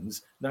good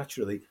friends,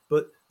 naturally.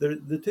 But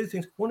the two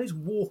things. One is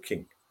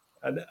walking,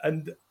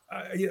 and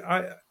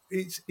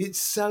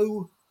it's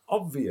so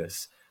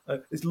obvious.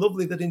 It's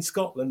lovely that in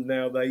Scotland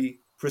now they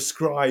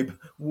prescribe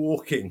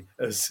walking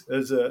as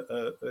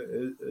a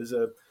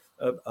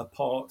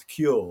part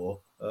cure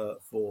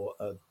for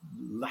a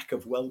lack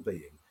of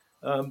well-being.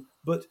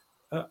 But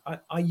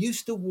I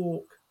used to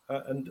walk,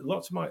 and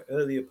lots of my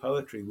earlier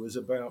poetry was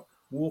about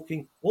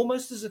walking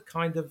almost as a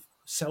kind of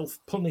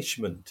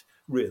self-punishment,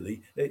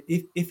 really.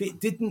 If it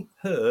didn't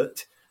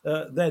hurt,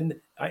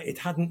 then it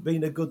hadn't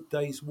been a good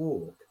day's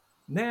walk.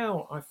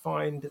 Now I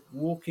find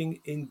walking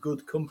in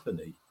good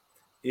company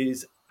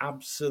is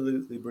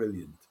absolutely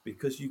brilliant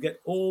because you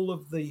get all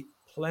of the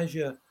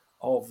pleasure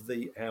of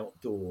the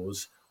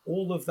outdoors,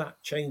 all of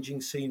that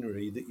changing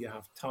scenery that you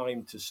have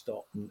time to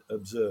stop and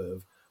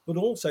observe, but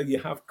also you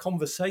have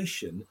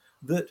conversation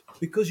that,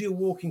 because you're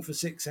walking for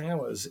 6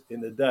 hours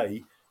in a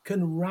day,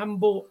 can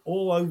ramble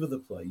all over the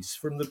place,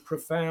 from the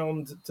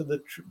profound to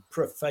the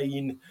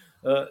profane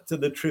to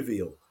the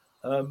trivial.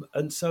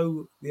 And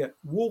so, yeah,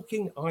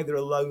 walking either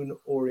alone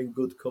or in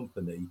good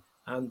company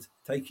and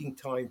taking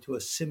time to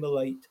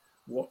assimilate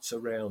what's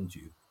around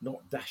you,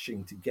 not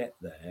dashing to get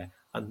there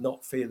and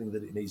not feeling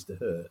that it needs to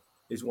hurt,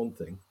 is one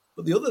thing.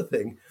 But the other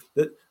thing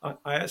that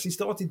I actually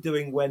started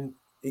doing when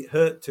it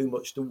hurt too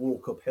much to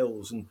walk up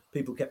hills and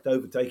people kept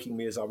overtaking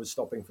me as I was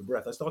stopping for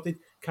breath, I started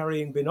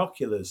carrying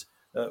binoculars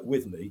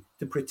with me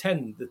to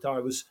pretend that I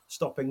was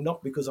stopping,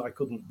 not because I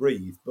couldn't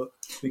breathe, but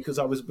because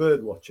I was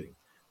bird watching.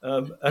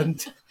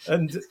 And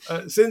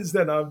since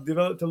then, I've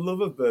developed a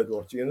love of bird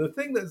watching. And the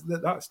thing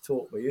that's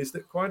taught me is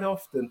that quite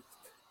often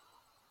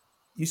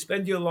you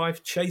spend your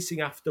life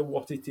chasing after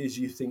what it is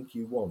you think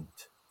you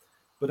want.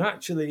 But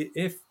actually,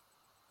 if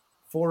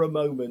for a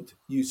moment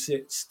you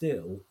sit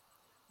still,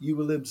 you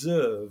will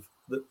observe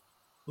that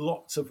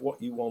lots of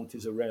what you want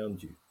is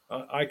around you.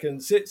 I can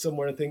sit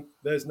somewhere and think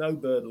there's no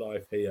bird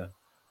life here,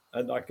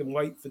 and I can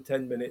wait for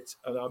 10 minutes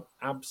and I'm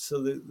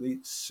absolutely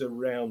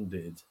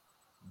surrounded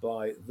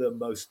by the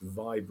most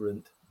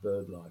vibrant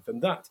bird life.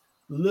 And that,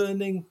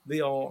 learning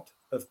the art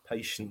of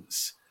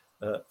patience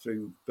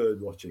through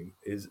bird watching,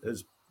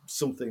 is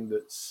something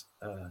that's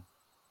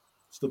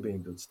stood me in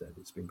good stead.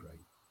 It's been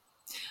great.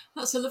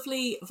 That's a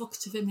lovely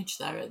evocative image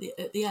there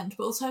at the end.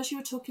 But also, as you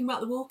were talking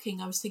about the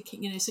walking, I was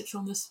thinking, since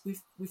on this,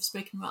 we've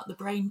spoken about the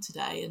brain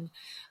today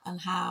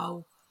and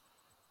how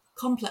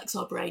complex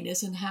our brain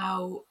is and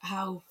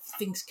how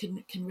things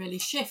can really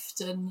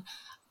shift. And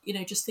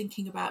just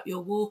thinking about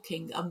your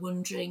walking, I'm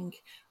wondering,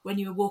 when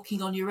you were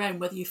walking on your own,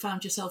 whether you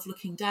found yourself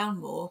looking down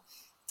more,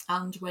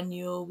 and when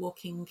you're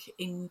walking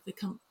in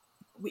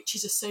which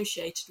is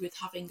associated with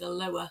having a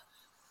lower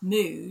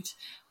mood,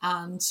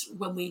 and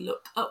when we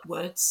look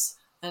upwards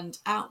and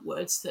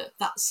outwards,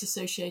 that's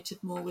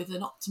associated more with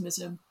an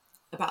optimism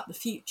about the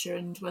future,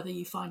 and whether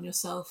you find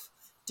yourself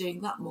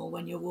doing that more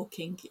when you're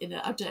walking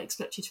I don't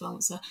expect you to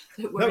answer,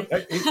 don't worry.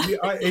 No,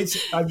 it's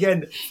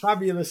again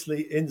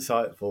fabulously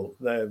insightful,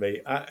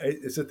 Naomi.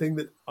 It's a thing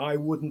that I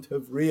wouldn't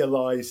have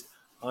realised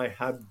I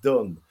had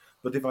done.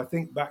 But if I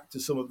think back to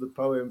some of the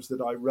poems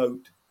that I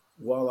wrote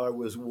while I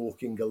was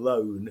walking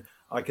alone,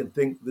 I can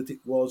think that it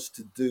was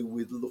to do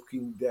with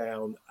looking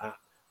down at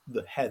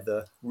the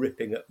heather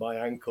ripping at my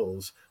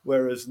ankles,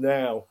 whereas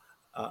now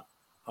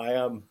I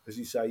am, as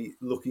you say,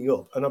 looking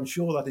up. And I'm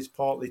sure that is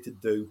partly to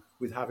do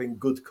with having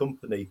good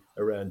company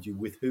around you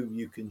with whom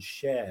you can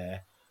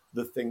share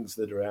the things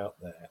that are out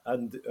there.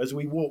 And as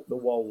we walk the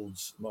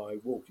wolds, my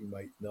walking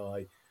mate and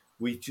I,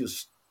 we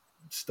just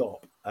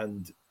stop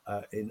and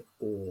in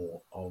awe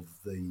of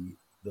the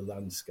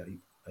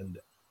landscape and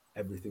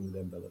everything that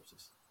envelops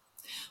us.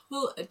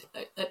 Well,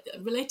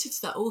 related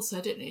to that also,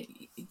 I don't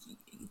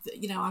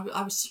know,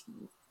 I was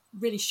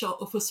really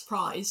shocked or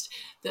surprised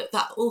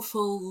that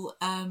awful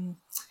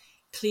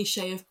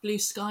cliche of blue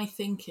sky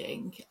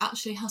thinking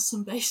actually has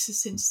some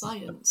basis in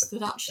science.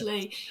 That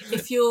actually,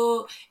 if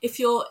you're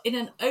in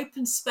an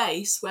open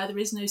space where there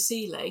is no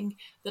ceiling,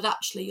 that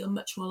actually you're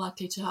much more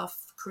likely to have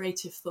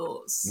creative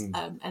thoughts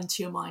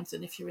enter your mind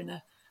than if you're in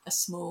a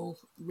small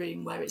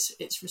room where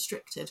it's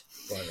restricted.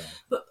 Right.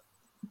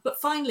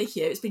 But finally,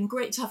 Hugh, it's been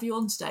great to have you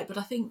on today. But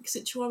I think,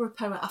 since you are a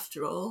poet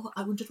after all,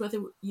 I wondered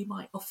whether you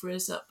might offer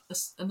us up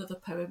another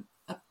poem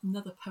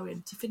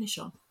to finish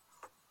on.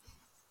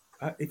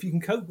 if you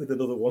can cope with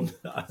another one,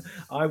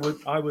 I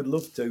would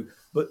love to.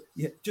 But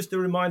yeah, just a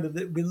reminder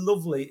that it'd be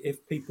lovely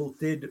if people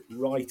did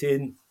write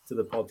in to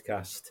the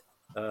podcast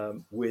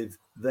with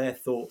their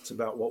thoughts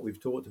about what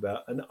we've talked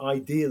about, and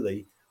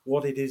ideally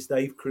what it is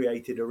they've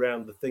created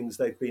around the things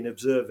they've been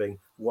observing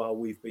while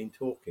we've been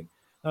talking.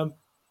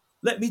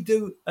 Let me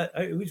do.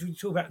 We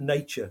talk about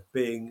nature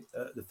being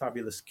the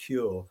fabulous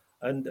cure,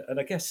 and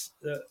I guess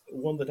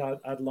one that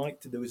I'd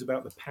like to do is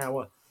about the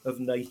power of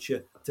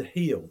nature to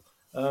heal.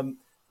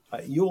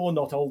 You're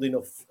not old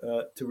enough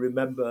to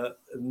remember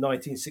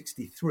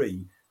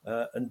 1963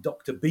 and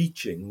Dr.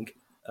 Beeching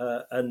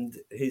and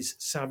his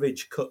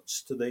savage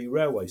cuts to the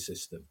railway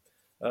system,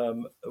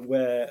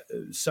 where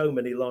so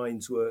many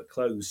lines were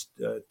closed,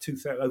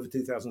 over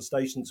 2,000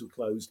 stations were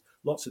closed,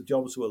 lots of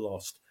jobs were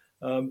lost.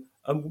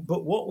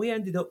 But what we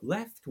ended up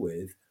left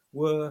with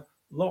were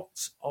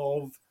lots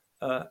of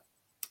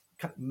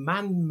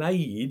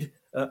man-made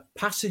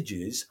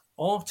passages,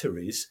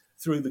 arteries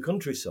through the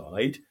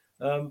countryside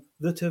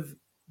that have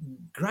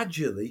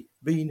gradually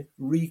been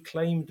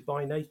reclaimed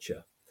by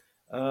nature.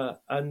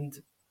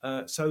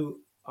 So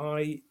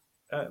I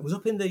was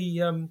up in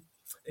the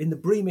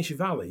Breamish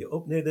Valley,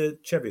 up near the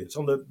Cheviots,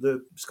 on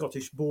the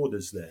Scottish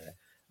borders there,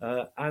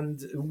 and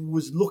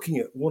was looking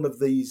at one of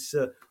these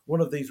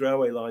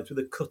railway lines with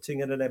a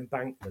cutting and an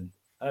embankment,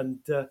 and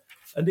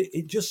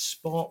it just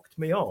sparked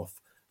me off.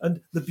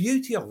 And the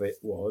beauty of it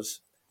was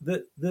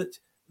that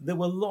there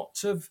were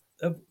lots of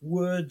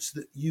words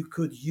that you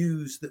could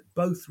use that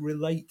both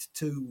relate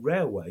to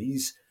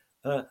railways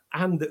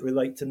and that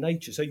relate to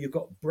nature. So you've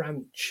got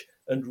branch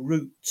and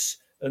roots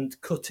and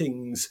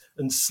cuttings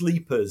and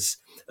sleepers.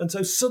 And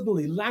so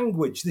suddenly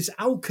language, this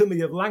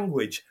alchemy of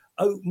language,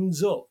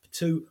 opens up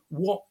to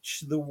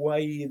watch the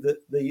way that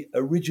the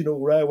original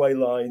railway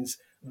lines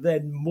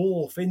then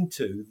morph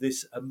into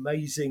this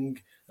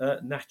amazing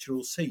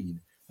natural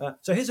scene.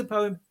 So here's a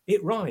poem.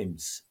 It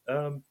rhymes.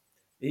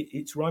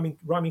 It's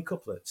rhyming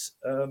couplets.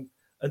 And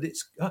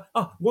it's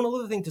one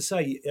other thing to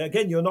say.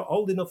 Again, you're not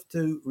old enough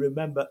to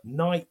remember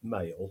Night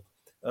Mail,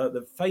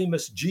 the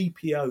famous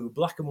GPO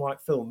black and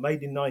white film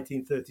made in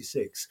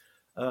 1936.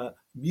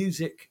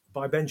 Music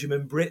by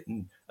Benjamin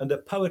Britten and a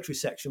poetry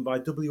section by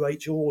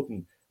W.H.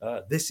 Auden.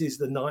 This is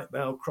the night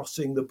mail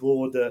crossing the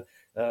border,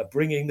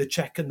 bringing the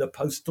check and the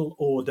postal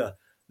order.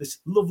 This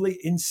lovely,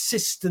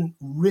 insistent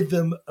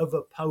rhythm of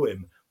a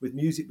poem with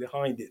music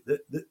behind it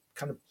that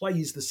kind of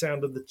plays the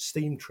sound of the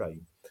steam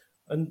train.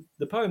 And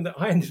the poem that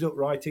I ended up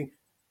writing,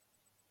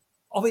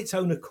 of its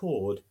own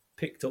accord,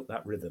 picked up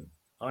that rhythm.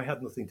 I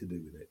had nothing to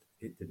do with it.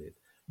 It did it.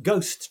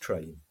 Ghost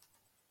Train.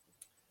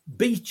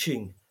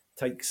 Beeching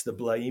takes the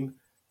blame,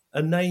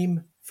 a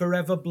name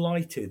forever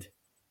blighted.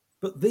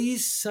 But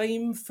these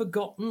same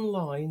forgotten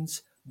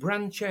lines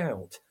branch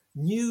out,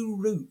 new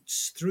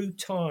routes through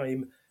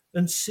time,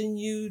 and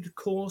sinewed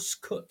coarse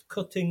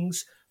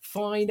cuttings,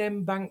 fine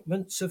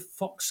embankments of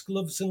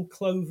foxgloves and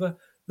clover,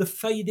 the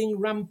fading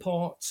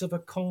ramparts of a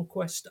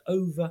conquest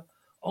over,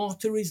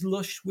 arteries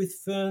lush with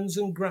ferns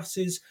and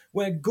grasses,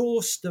 where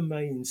gorse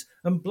domains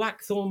and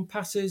blackthorn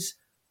passes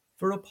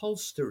for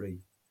upholstery.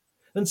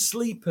 And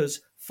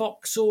sleepers,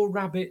 fox or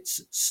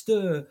rabbits,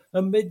 stir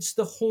amidst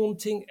the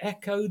haunting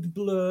echoed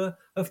blur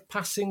of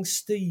passing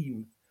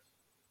steam.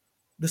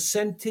 The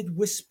scented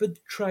whispered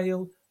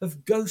trail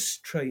of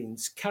ghost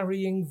trains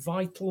carrying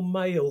vital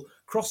mail,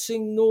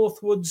 crossing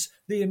northwards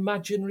the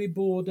imaginary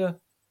border,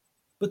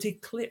 but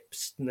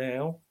eclipsed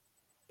now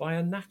by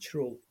a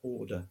natural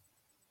order,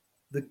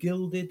 the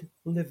gilded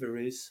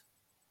liveries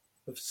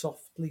of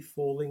softly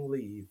falling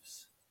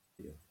leaves.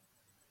 Yeah.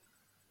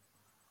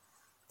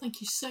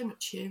 Thank you so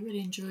much, Hugh. Really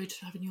enjoyed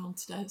having you on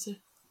today. It's a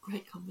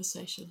great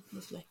conversation.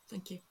 Lovely.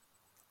 Thank you.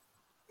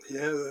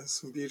 Yeah, there's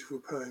some beautiful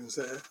poems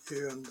there,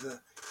 Hugh, and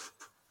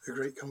a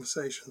great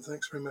conversation.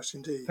 Thanks very much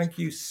indeed. Thank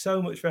you so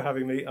much for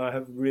having me. I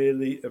have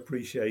really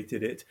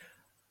appreciated it.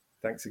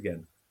 Thanks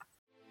again.